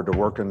forward to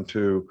working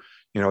to,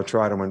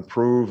 try to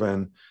improve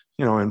and,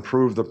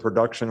 improve the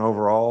production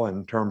overall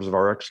in terms of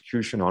our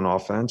execution on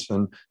offense.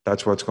 And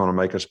that's what's going to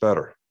make us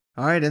better.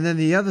 All right. And then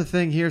the other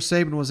thing here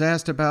Saban was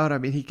asked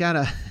about, he kind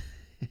of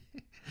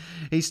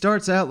he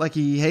starts out like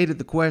he hated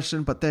the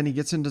question, but then he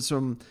gets into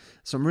some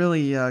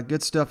really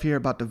good stuff here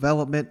about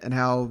development and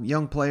how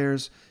young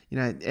players,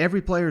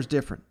 every player is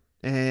different.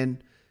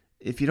 And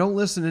if you don't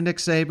listen to Nick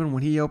Saban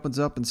when he opens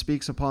up and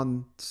speaks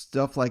upon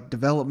stuff like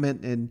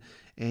development and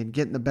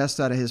getting the best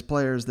out of his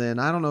players, then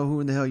I don't know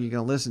who in the hell you're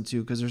going to listen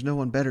to, because there's no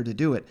one better to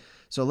do it.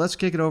 So let's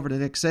kick it over to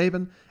Nick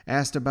Saban,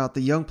 asked about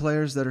the young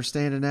players that are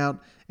standing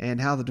out and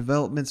how the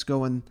development's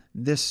going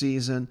this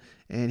season.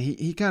 And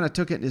he kind of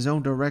took it in his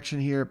own direction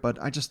here, but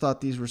I just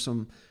thought these were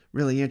some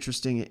really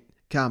interesting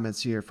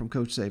comments here from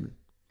Coach Saban.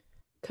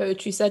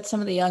 Coach, you said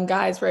some of the young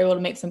guys were able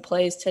to make some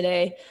plays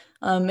today.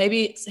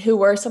 Maybe who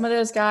were some of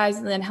those guys?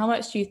 And then how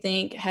much do you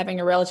think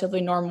having a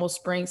relatively normal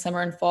spring,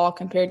 summer, and fall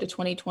compared to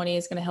 2020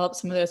 is going to help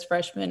some of those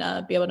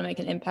freshmen be able to make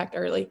an impact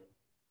early?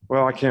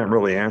 Well, I can't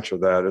really answer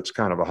that. It's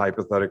kind of a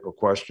hypothetical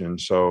question.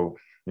 So,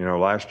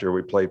 last year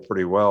we played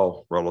pretty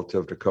well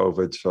relative to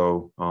COVID.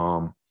 So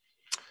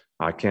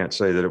I can't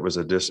say that it was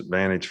a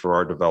disadvantage for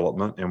our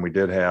development. And we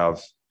did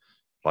have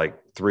like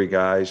 3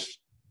 guys,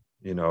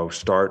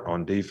 start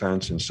on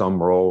defense in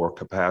some role or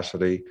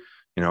capacity,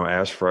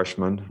 as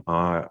freshmen.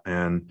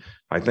 And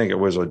I think it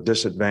was a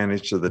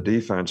disadvantage to the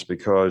defense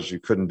because you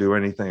couldn't do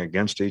anything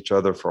against each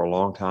other for a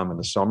long time in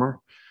the summer.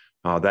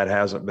 That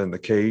hasn't been the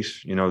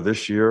case,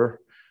 this year.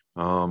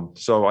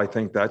 So I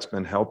think that's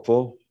been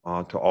helpful.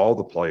 to all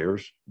the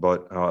players,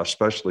 but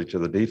especially to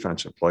the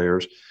defensive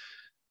players.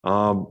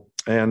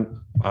 And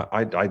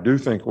I do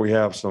think we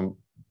have some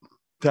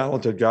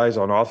talented guys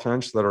on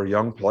offense that are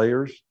young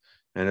players,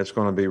 and it's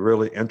going to be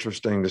really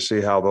interesting to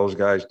see how those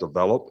guys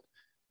develop.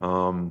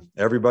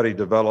 Everybody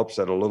develops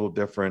at a little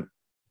different,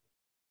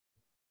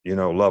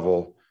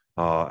 level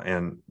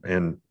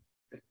and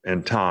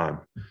time.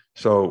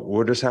 So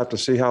we'll just have to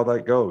see how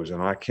that goes.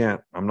 And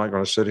I'm not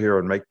going to sit here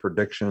and make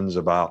predictions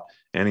about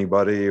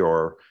anybody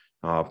or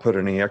put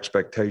any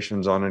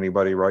expectations on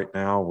anybody right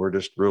now. We're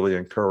just really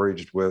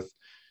encouraged with,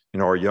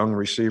 our young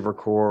receiver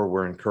core.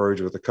 We're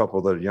encouraged with a couple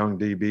of the young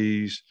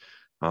DBs.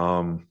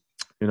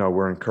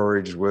 We're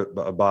encouraged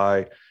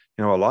by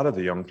a lot of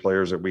the young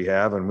players that we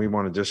have, and we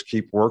want to just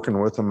keep working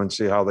with them and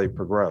see how they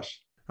progress.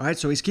 All right,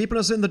 so he's keeping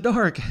us in the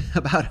dark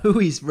about who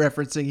he's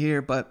referencing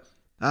here, but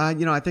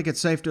I think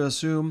it's safe to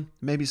assume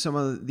maybe some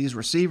of these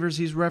receivers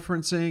he's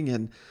referencing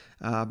and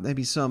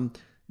maybe some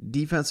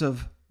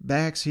defensive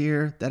backs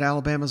here that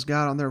Alabama's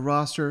got on their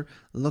roster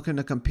looking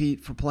to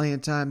compete for playing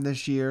time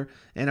this year.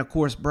 And, of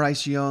course,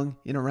 Bryce Young,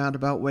 in a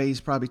roundabout way, he's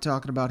probably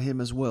talking about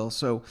him as well.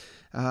 So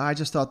I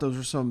just thought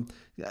those were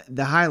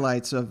the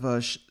highlights of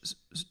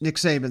Nick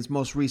Saban's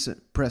most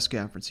recent press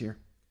conference here.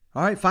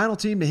 All right, final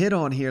team to hit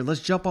on here. Let's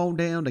jump on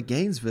down to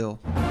Gainesville,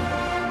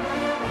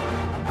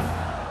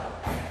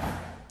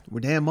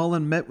 where Dan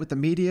Mullen met with the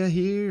media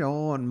here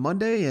on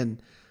Monday,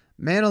 and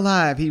man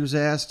alive, he was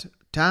asked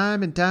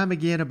time and time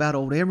again about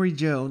old Emory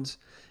Jones.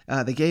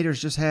 The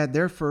Gators just had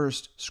their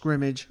first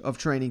scrimmage of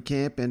training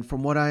camp, and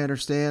from what I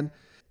understand,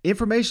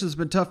 information has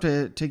been tough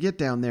to get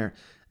down there.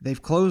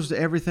 They've closed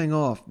everything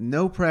off.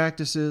 No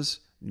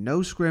practices,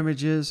 no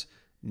scrimmages,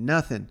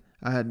 nothing.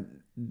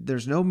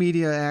 There's no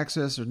media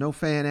access. There's no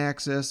fan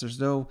access. There's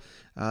no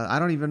I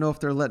don't even know if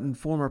they're letting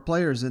former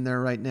players in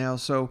there right now.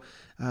 So,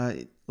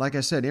 like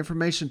I said,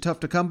 information tough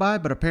to come by,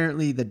 but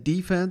apparently the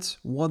defense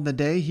won the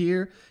day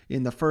here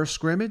in the first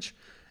scrimmage.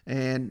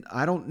 And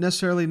I don't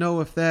necessarily know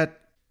if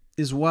that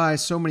is why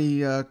so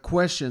many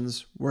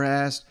questions were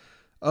asked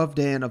of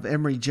Dan, of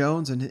Emory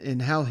Jones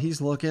and how he's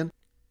looking.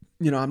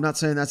 I'm not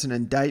saying that's an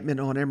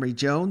indictment on Emory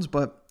Jones,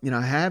 but,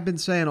 I have been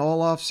saying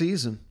all off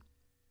season,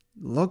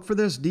 look for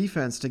this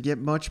defense to get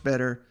much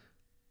better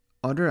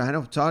I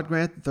know Todd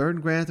Grantham,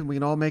 third Grantham, we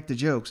can all make the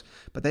jokes,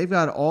 but they've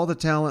got all the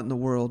talent in the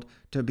world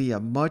to be a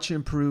much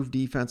improved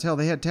defense. Hell,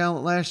 they had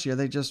talent last year.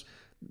 They just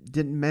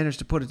didn't manage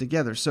to put it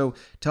together. So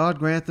Todd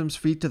Grantham's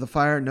feet to the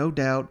fire, no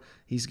doubt.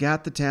 He's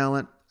got the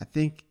talent. I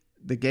think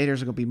the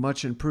Gators are going to be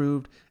much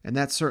improved, and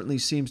that certainly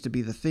seems to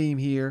be the theme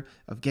here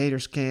of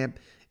Gators camp.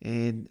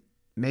 And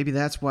maybe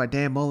that's why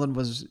Dan Mullen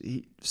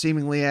he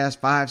seemingly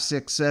asked 5,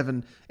 6,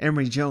 7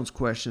 Emory Jones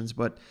questions,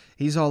 but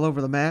he's all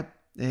over the map.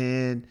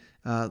 And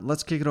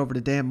let's kick it over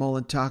to Dan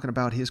Mullen talking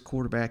about his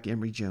quarterback,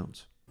 Emory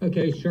Jones.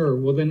 Okay, sure.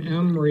 Well, then,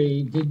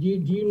 Emory, do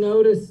you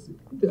notice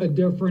a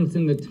difference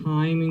in the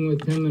timing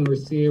with him and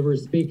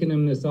receivers? Speaking of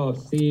him this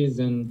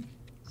offseason,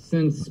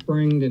 since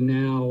spring to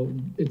now,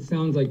 it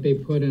sounds like they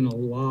put in a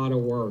lot of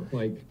work,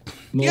 like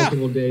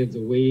multiple days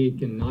a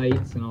week and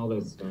nights and all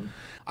that stuff.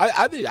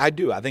 I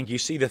do. I think you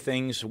see the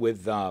things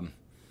with that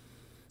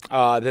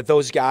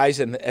those guys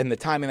and the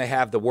timing they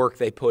have, the work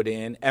they put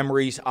in.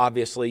 Emory's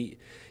obviously,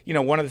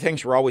 one of the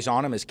things we're always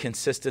on him is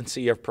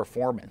consistency of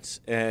performance,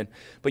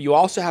 but you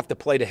also have to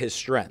play to his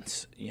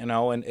strengths,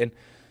 and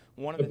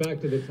one of the back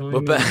to the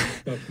timing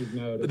stuff you've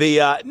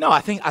noticed. No,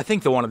 I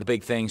think one of the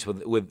big things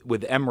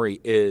with Emory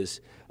is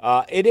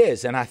it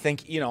is, and I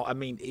think he's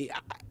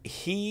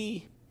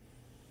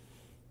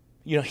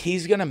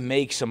going to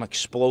make some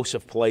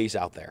explosive plays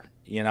out there,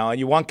 and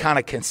you want kind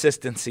of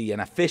consistency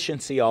and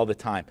efficiency all the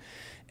time.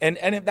 And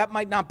that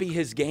might not be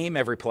his game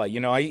every play.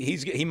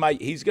 He's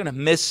going to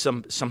miss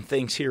some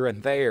things here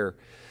and there,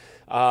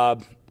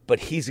 but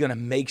he's going to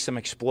make some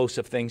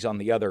explosive things on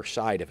the other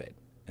side of it,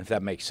 if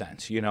that makes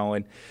sense. And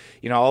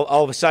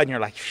all of a sudden you're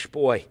like,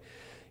 boy,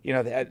 we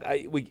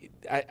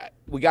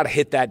got to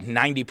hit that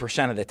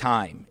 90% of the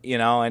time,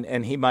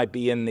 and he might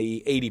be in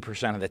the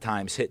 80% of the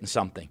times hitting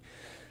something.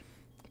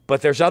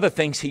 But there's other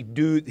things he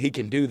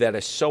can do that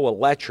is so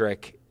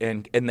electric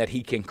and that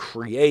he can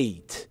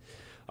create.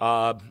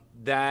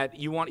 That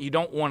you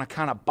don't want to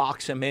kind of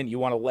box him in. You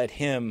want to let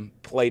him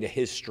play to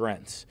his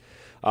strengths.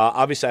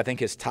 Obviously, I think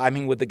his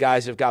timing with the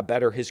guys have got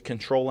better. His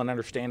control and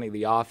understanding of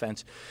the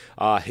offense.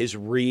 His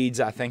reads,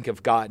 I think,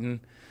 have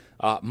gotten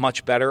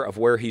much better of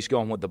where he's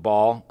going with the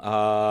ball.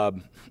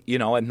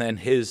 And then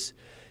his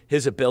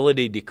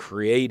ability to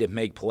create and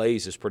make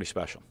plays is pretty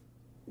special.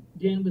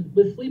 Dan,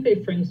 with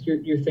Felipe Franks,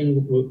 your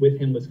thing with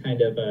him was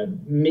kind of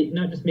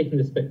not just making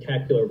the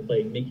spectacular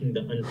play, making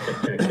the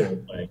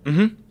unspectacular play.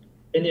 Mm-hmm.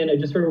 And then I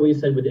just heard what you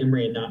said with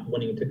Emory and not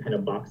wanting to kind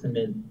of box him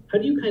in. How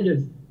do you kind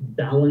of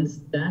balance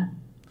that?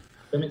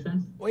 Does that make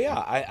sense? Well,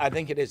 yeah, I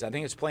think it is. I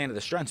think it's playing to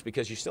the strengths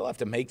because you still have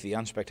to make the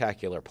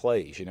unspectacular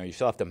plays. You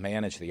still have to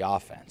manage the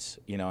offense,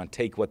 and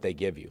take what they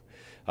give you,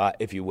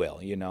 if you will,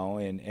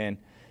 and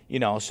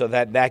so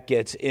that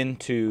gets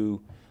into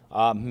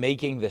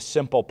making the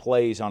simple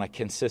plays on a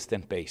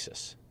consistent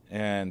basis.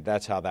 And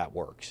that's how that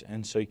works.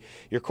 And so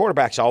your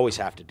quarterbacks always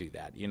have to do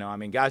that. You know, I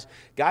mean, guys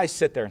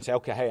sit there and say,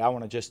 okay, hey, I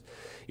want to just,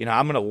 you know,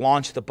 I'm going to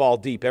launch the ball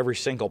deep every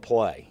single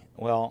play.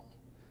 Well,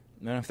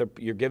 then if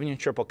you're giving you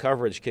triple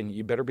coverage,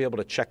 you better be able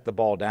to check the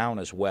ball down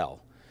as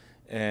well.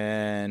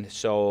 And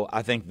so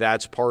I think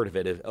that's part of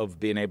it, of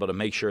being able to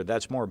make sure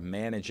that's more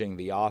managing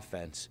the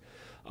offense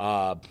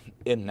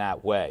in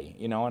that way.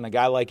 You know, and a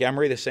guy like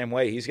Emory, the same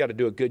way, he's got to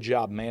do a good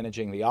job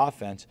managing the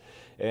offense.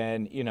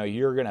 And, you know,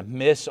 you're going to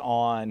miss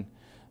on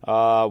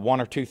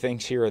one or two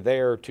things here or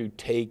there to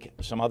take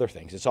some other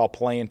things. It's all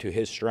playing to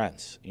his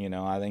strengths. You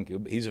know, I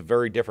think he's a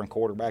very different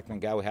quarterback than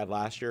the guy we had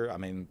last year. I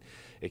mean,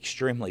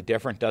 extremely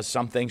different. Does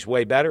some things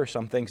way better,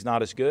 some things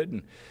not as good.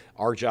 And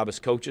our job as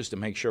coaches to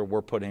make sure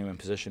we're putting him in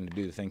position to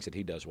do the things that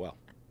he does well.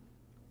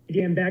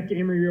 Again, back to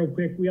Emory real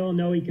quick. We all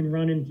know he can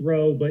run and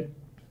throw, but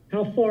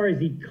how far has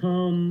he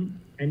come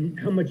and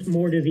how much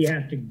more does he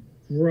have to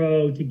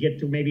grow to get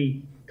to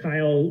maybe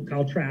Kyle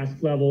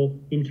Trask level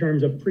in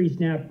terms of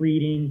pre-snap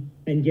reading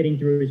and getting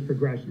through his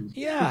progressions?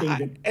 Yeah,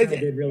 Kyle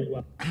did really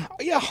well.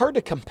 Yeah, hard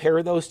to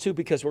compare those two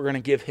because we're going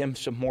to give him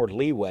some more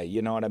leeway.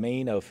 You know what I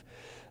mean?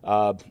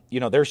 You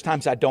know, there's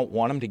times I don't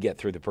want him to get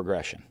through the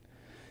progression.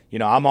 You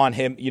know, I'm on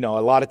him. You know,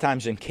 a lot of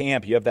times in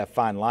camp, you have that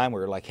fine line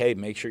where you're like, hey,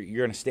 make sure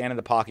you're going to stand in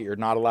the pocket. You're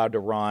not allowed to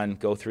run,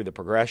 go through the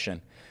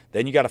progression.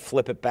 Then you got to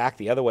flip it back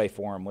the other way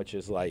for him, which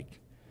is like,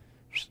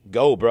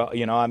 go, bro.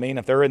 You know what I mean?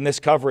 If they're in this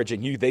coverage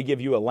and they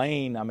give you a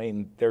lane, I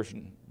mean,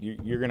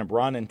 you're going to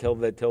run until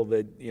till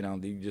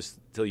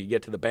you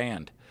get to the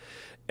band.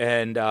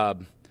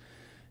 And,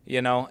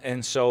 you know,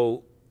 and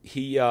so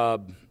he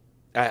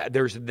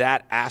there's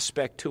that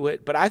aspect to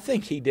it. But I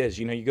think he does.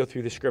 You know, you go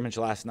through the scrimmage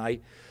last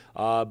night,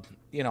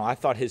 you know, I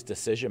thought his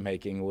decision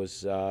making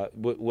was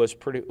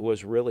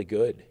really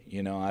good.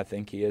 You know, I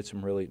think he had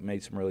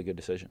made some really good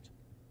decisions.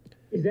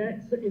 Is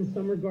that in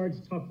some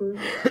regards tougher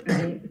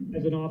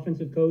as an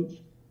offensive coach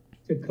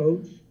to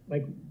coach,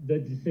 like the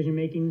decision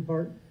making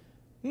part?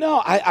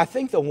 No, I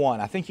think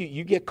I think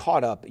you get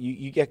caught up.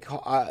 You get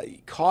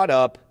caught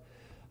up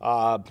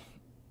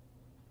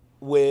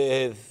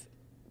with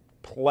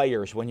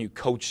players when you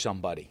coach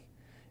somebody,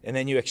 and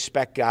then you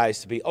expect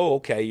guys to be, oh,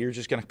 okay, you're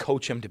just going to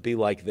coach him to be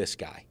like this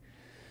guy.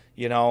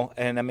 You know,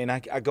 and I mean,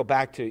 I go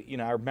back to, you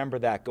know, I remember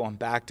that going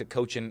back to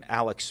coaching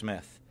Alex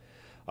Smith.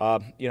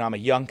 You know, I'm a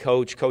young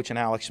coach coaching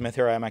Alex Smith.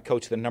 Here I am, I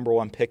coach the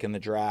 #1 pick in the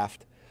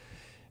draft.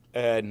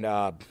 And,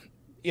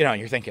 you know,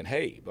 you're thinking,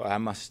 hey, I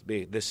must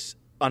be this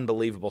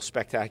unbelievable,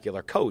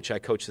 spectacular coach. I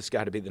coach this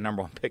guy to be the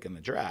 #1 pick in the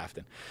draft.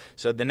 And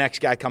so the next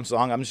guy comes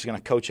along, I'm just going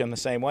to coach him the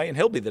same way, and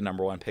he'll be the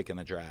 #1 pick in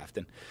the draft.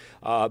 And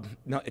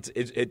no,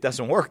 it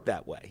doesn't work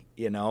that way.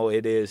 You know,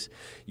 it is,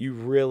 you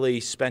really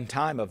spend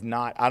time of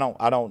not, I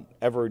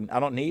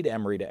don't need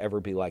Emory to ever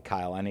be like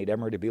Kyle. I need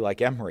Emory to be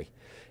like Emory.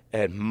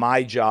 And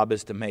my job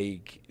is to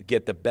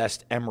get the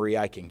best Emory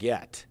I can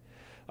get.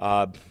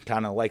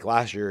 Kind of like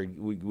last year,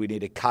 we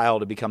needed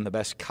Kyle to become the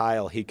best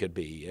Kyle he could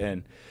be,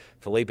 and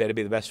Felipe to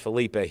be the best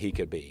Felipe he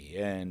could be.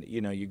 And, you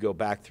know, you go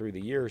back through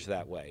the years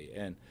that way.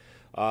 And,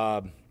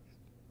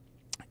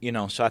 you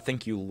know, so I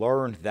think you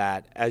learned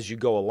that as you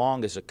go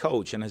along as a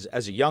coach. And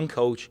as a young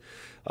coach,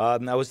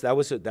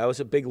 that was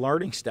a big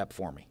learning step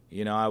for me.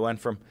 You know, I went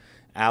from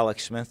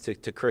Alex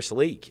Smith to Chris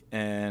Leak,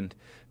 and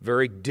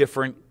very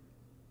different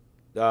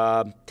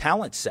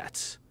talent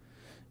sets.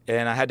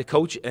 And I had to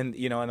coach, and,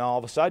 you know, and all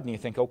of a sudden you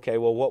think, okay,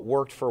 well, what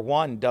worked for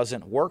one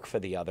doesn't work for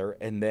the other.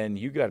 And then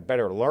you got to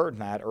better learn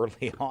that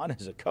early on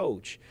as a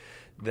coach,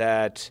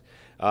 that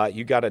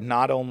you got to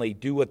not only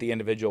do what the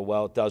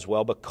individual does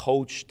well, but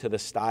coach to the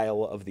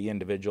style of the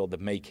individual to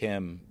make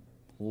him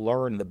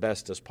learn the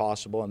best as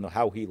possible and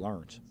how he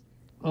learns.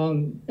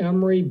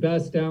 Emory,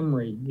 best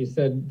Emory. You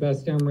said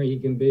best Emory he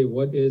can be.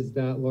 What does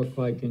that look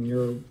like in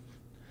your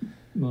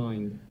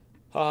mind?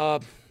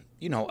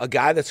 You know, a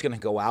guy that's going to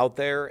go out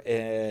there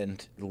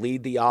and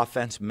lead the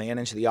offense,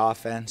 manage the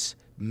offense,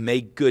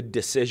 make good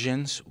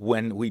decisions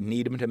when we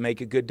need him to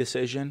make a good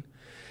decision,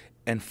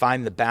 and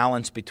find the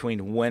balance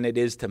between when it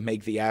is to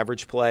make the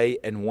average play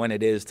and when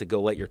it is to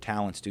go let your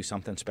talents do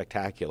something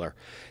spectacular,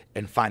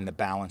 and find the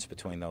balance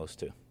between those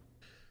two.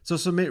 So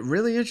some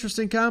really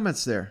interesting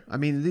comments there. I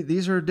mean,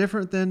 these are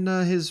different than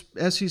his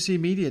SEC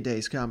Media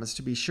Days comments,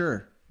 to be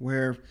sure,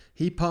 where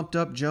he pumped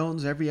up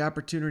Jones every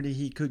opportunity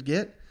he could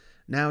get.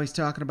 Now he's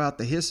talking about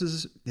the hits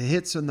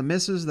and the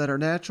misses that are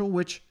natural,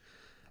 which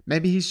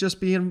maybe he's just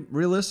being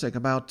realistic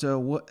about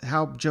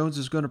how Jones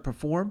is going to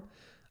perform.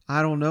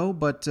 I don't know,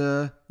 but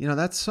you know,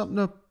 that's something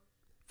to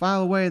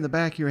file away in the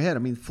back of your head. I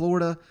mean,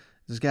 Florida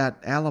has got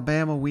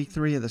Alabama week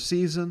 3 of the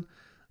season.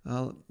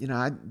 You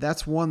know,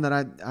 that's one that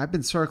I've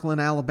been circling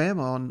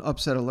Alabama on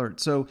upset alert.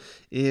 So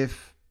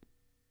if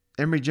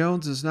Emory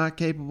Jones is not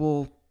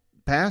capable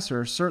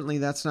passer, certainly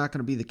that's not going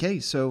to be the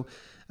case. So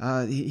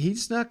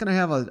he's not going to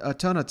have a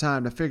ton of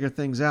time to figure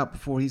things out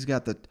before he's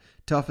got the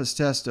toughest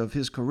test of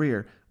his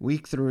career,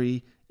 week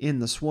 3 in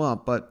the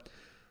swamp. But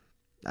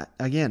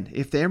again,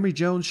 if the Emory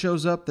Jones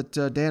shows up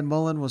that Dan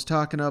Mullen was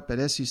talking up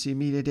at SEC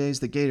Media Days,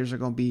 the Gators are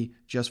going to be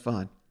just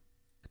fine.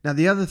 Now,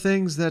 the other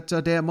things that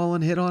Dan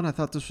Mullen hit on, I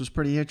thought this was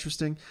pretty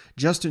interesting.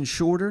 Justin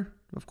Shorter,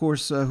 of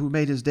course, who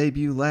made his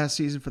debut last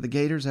season for the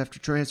Gators after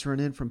transferring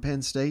in from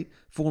Penn State,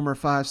 former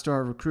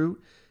 5-star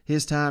recruit.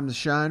 His time to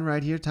shine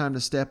right here, time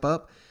to step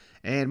up.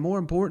 And more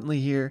importantly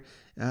here,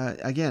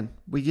 again,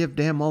 we give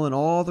Dan Mullen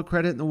all the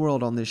credit in the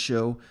world on this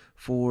show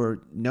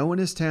for knowing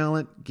his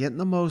talent, getting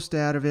the most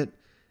out of it.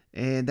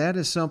 And that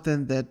is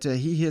something that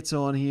he hits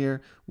on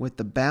here with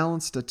the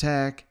balanced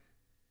attack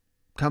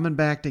coming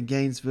back to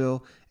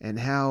Gainesville and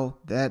how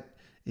that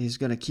is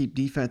going to keep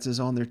defenses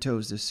on their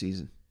toes this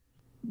season.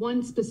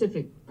 One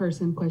specific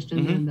person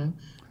question then,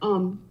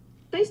 though.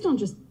 Based on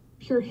just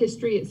pure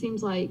history, it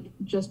seems like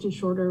Justin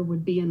Shorter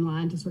would be in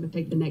line to sort of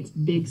take the next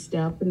big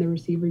step in the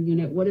receiver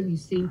unit. What have you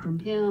seen from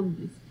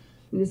him?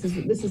 This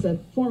is a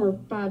former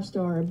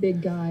 5-star, a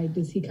big guy.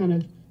 Does he kind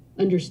of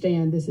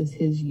understand this is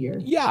his year?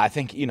 Yeah, I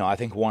think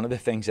one of the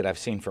things that I've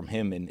seen from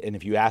him, and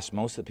if you ask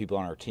most of the people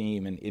on our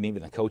team and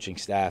even the coaching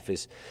staff,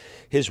 is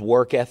his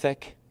work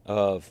ethic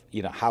of,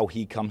 how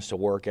he comes to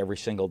work every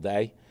single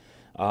day.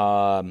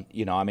 From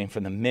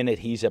the minute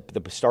he's at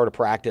the start of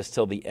practice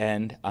till the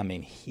end,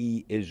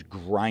 he is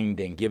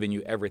grinding, giving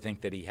you everything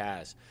that he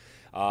has.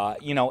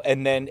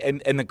 And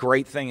the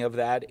great thing of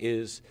that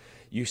is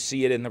you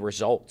see it in the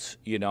results.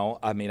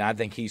 I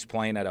think he's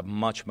playing at a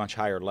much, much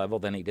higher level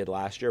than he did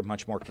last year,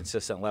 much more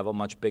consistent level,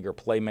 much bigger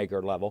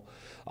playmaker level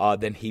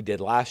than he did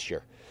last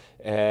year.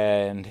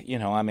 And,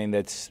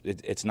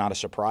 it's not a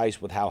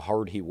surprise with how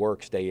hard he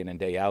works day in and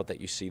day out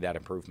that you see that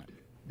improvement.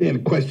 Dan, a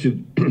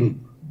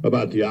question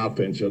about the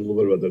offense and a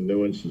little bit about the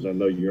nuances. I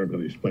know you aren't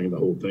going to explain the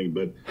whole thing,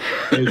 but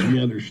as we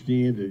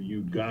understand that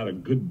you've got a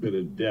good bit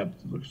of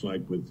depth, it looks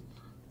like, with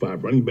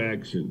 5 running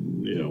backs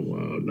and,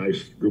 a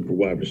nice group of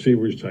wide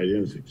receivers, tight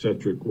ends, et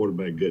cetera,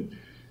 quarterback good.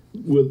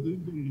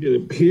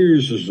 It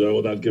appears as though,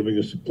 without giving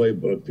us a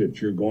playbook,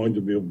 that you're going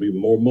to be able to be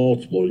more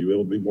multiple, you'll be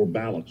able to be more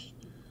balanced.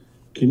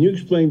 Can you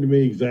explain to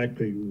me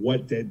exactly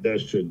what that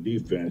does to a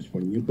defense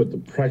when you put the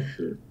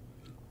pressure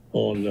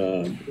on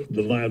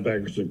the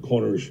linebackers and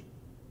corners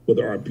with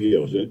the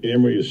RPOs? And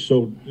Emory is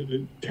so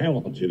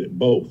talented at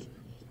both.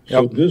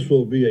 So this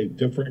will be a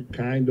different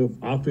kind of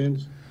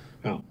offense?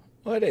 How?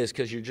 Well, it is,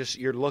 because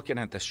you're looking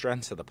at the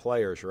strengths of the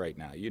players right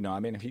now.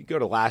 If you go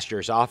to last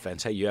year's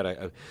offense, hey, you had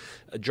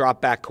a drop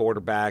back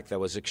quarterback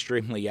that was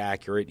extremely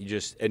accurate.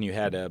 You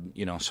had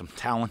some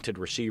talented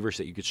receivers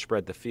that you could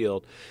spread the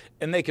field,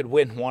 and they could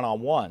win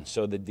one-on-one.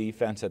 So the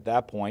defense at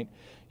that point,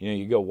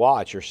 you go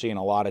watch, you're seeing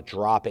a lot of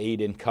drop 8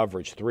 in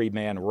coverage,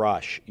 3-man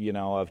rush.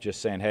 Of just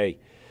saying, hey,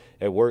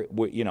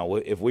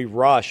 if we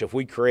rush, if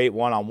we create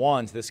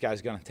one-on-ones, this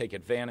guy's going to take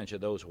advantage of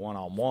those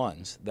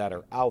one-on-ones that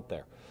are out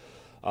there.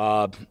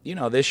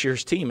 This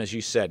year's team, as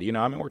you said,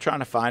 we're trying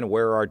to find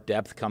where our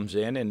depth comes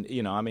in, and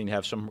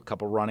have a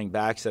couple running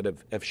backs that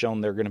have shown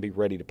they're going to be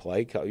ready to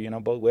play. We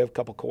have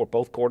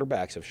both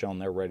quarterbacks have shown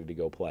they're ready to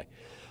go play.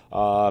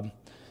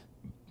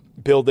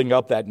 Building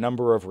up that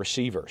number of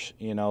receivers,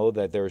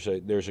 that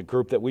there's a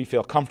group that we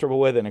feel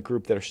comfortable with and a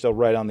group that are still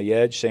right on the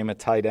edge. Same at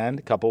tight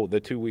end.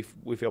 The two we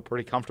feel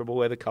pretty comfortable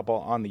with. A couple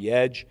on the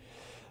edge,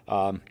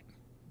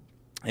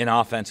 in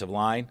offensive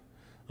line.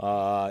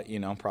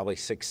 Probably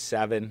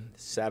 6'7",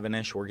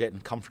 7-ish we're getting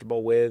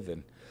comfortable with,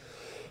 and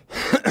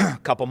a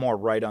couple more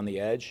right on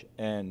the edge,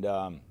 and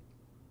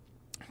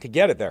to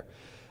get it there.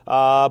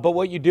 But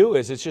what you do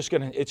is it's just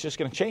gonna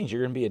change.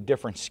 You're gonna be a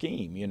different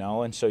scheme,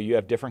 and so you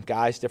have different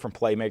guys, different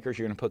playmakers.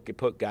 You're gonna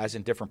put guys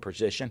in different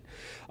position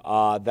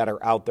that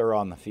are out there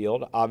on the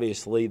field.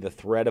 Obviously, the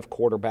threat of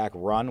quarterback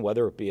run,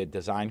 whether it be a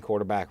design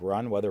quarterback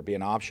run, whether it be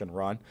an option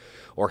run,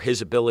 or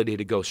his ability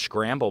to go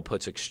scramble,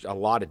 puts a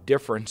lot of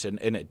difference and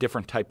a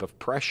different type of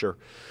pressure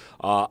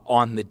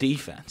on the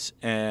defense.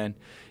 And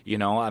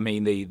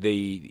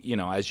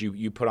as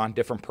you put on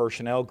different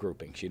personnel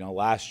groupings.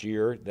 Last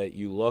year that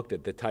you looked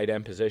at the tight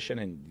end position,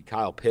 and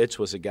Kyle Pitts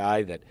was a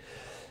guy that,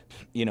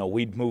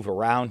 we'd move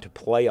around to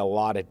play a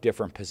lot of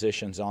different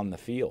positions on the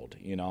field.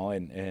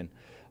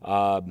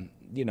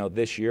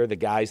 This year the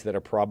guys that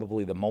are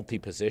probably the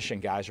multi-position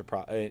guys are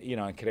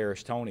and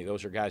Kadarius Toney.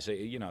 Those are guys that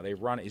they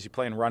run. Is he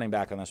playing running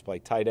back on this play?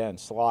 Tight end,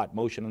 slot,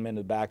 motion them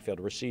into the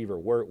backfield, receiver.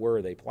 Where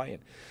are they playing?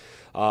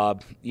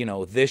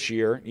 This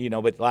year,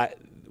 but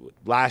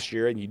last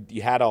year, and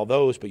you had all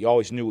those, but you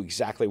always knew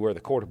exactly where the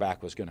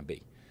quarterback was going to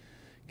be.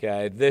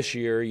 Okay, this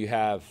year you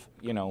have,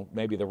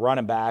 maybe the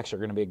running backs are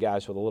going to be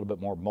guys with a little bit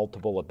more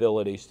multiple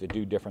abilities to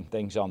do different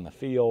things on the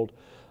field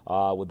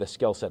with the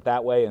skill set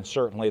that way, and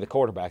certainly the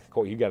quarterback.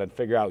 You got to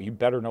figure out, you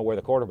better know where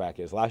the quarterback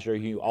is. Last year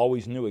you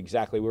always knew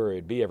exactly where he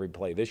would be every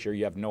play. This year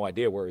you have no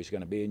idea where he's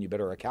going to be, and you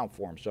better account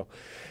for him. So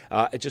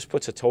it just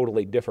puts a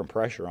totally different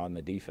pressure on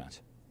the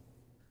defense.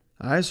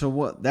 All right,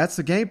 so that's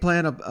the game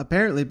plan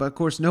apparently, but of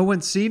course no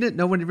one's seen it.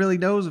 No one really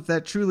knows if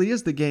that truly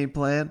is the game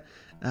plan.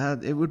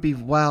 It would be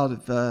wild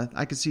if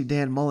I could see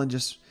Dan Mullen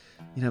just,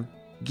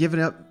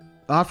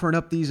 offering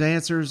up these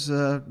answers,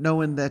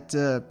 knowing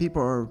that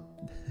people are,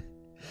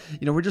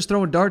 we're just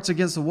throwing darts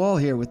against the wall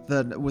here with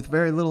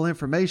very little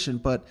information.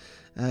 But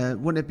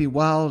wouldn't it be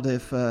wild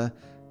if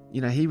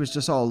he was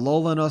just all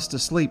lulling us to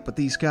sleep with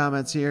these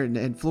comments here,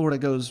 and Florida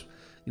goes,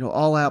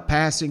 all out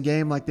passing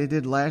game like they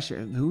did last year.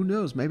 And who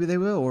knows? Maybe they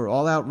will. Or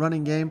all out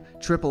running game,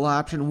 triple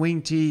option,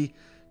 wing T.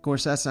 Of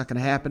course, that's not going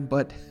to happen,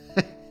 but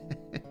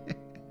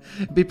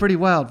it'd be pretty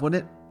wild,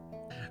 wouldn't it?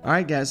 All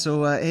right, guys.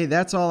 So, hey,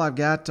 that's all I've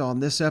got on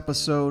this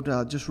episode.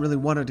 Just really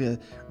wanted to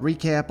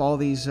recap all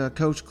these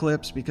coach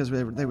clips because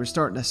they were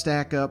starting to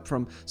stack up.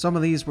 Some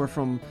of these were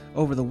from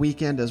over the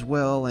weekend as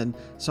well, and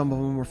some of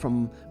them were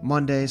from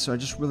Monday. So I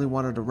just really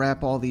wanted to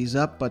wrap all these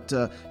up. But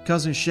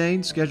Cousin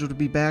Shane scheduled to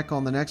be back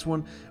on the next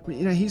one.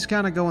 He's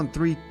kind of going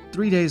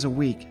three days a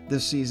week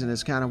this season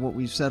is kind of what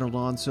we've settled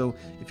on. So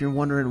if you're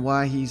wondering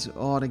why he's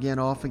on again,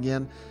 off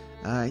again.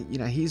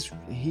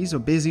 He's a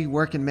busy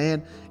working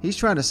man. He's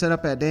trying to set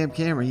up that damn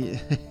camera. If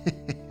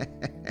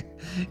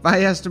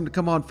I asked him to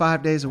come on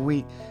 5 days a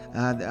week,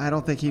 I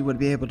don't think he would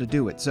be able to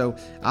do it. So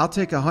I'll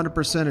take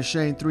 100% of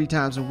Shane 3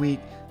 times a week.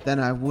 Then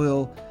I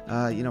will,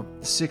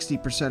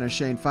 60% of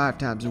Shane 5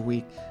 times a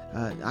week.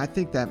 I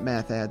think that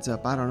math adds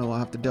up. I don't know. I'll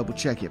have to double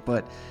check it.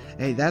 But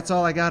hey, that's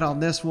all I got on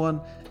this one.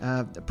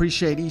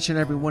 Appreciate each and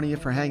every one of you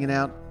for hanging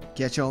out.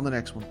 Catch you on the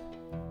next one.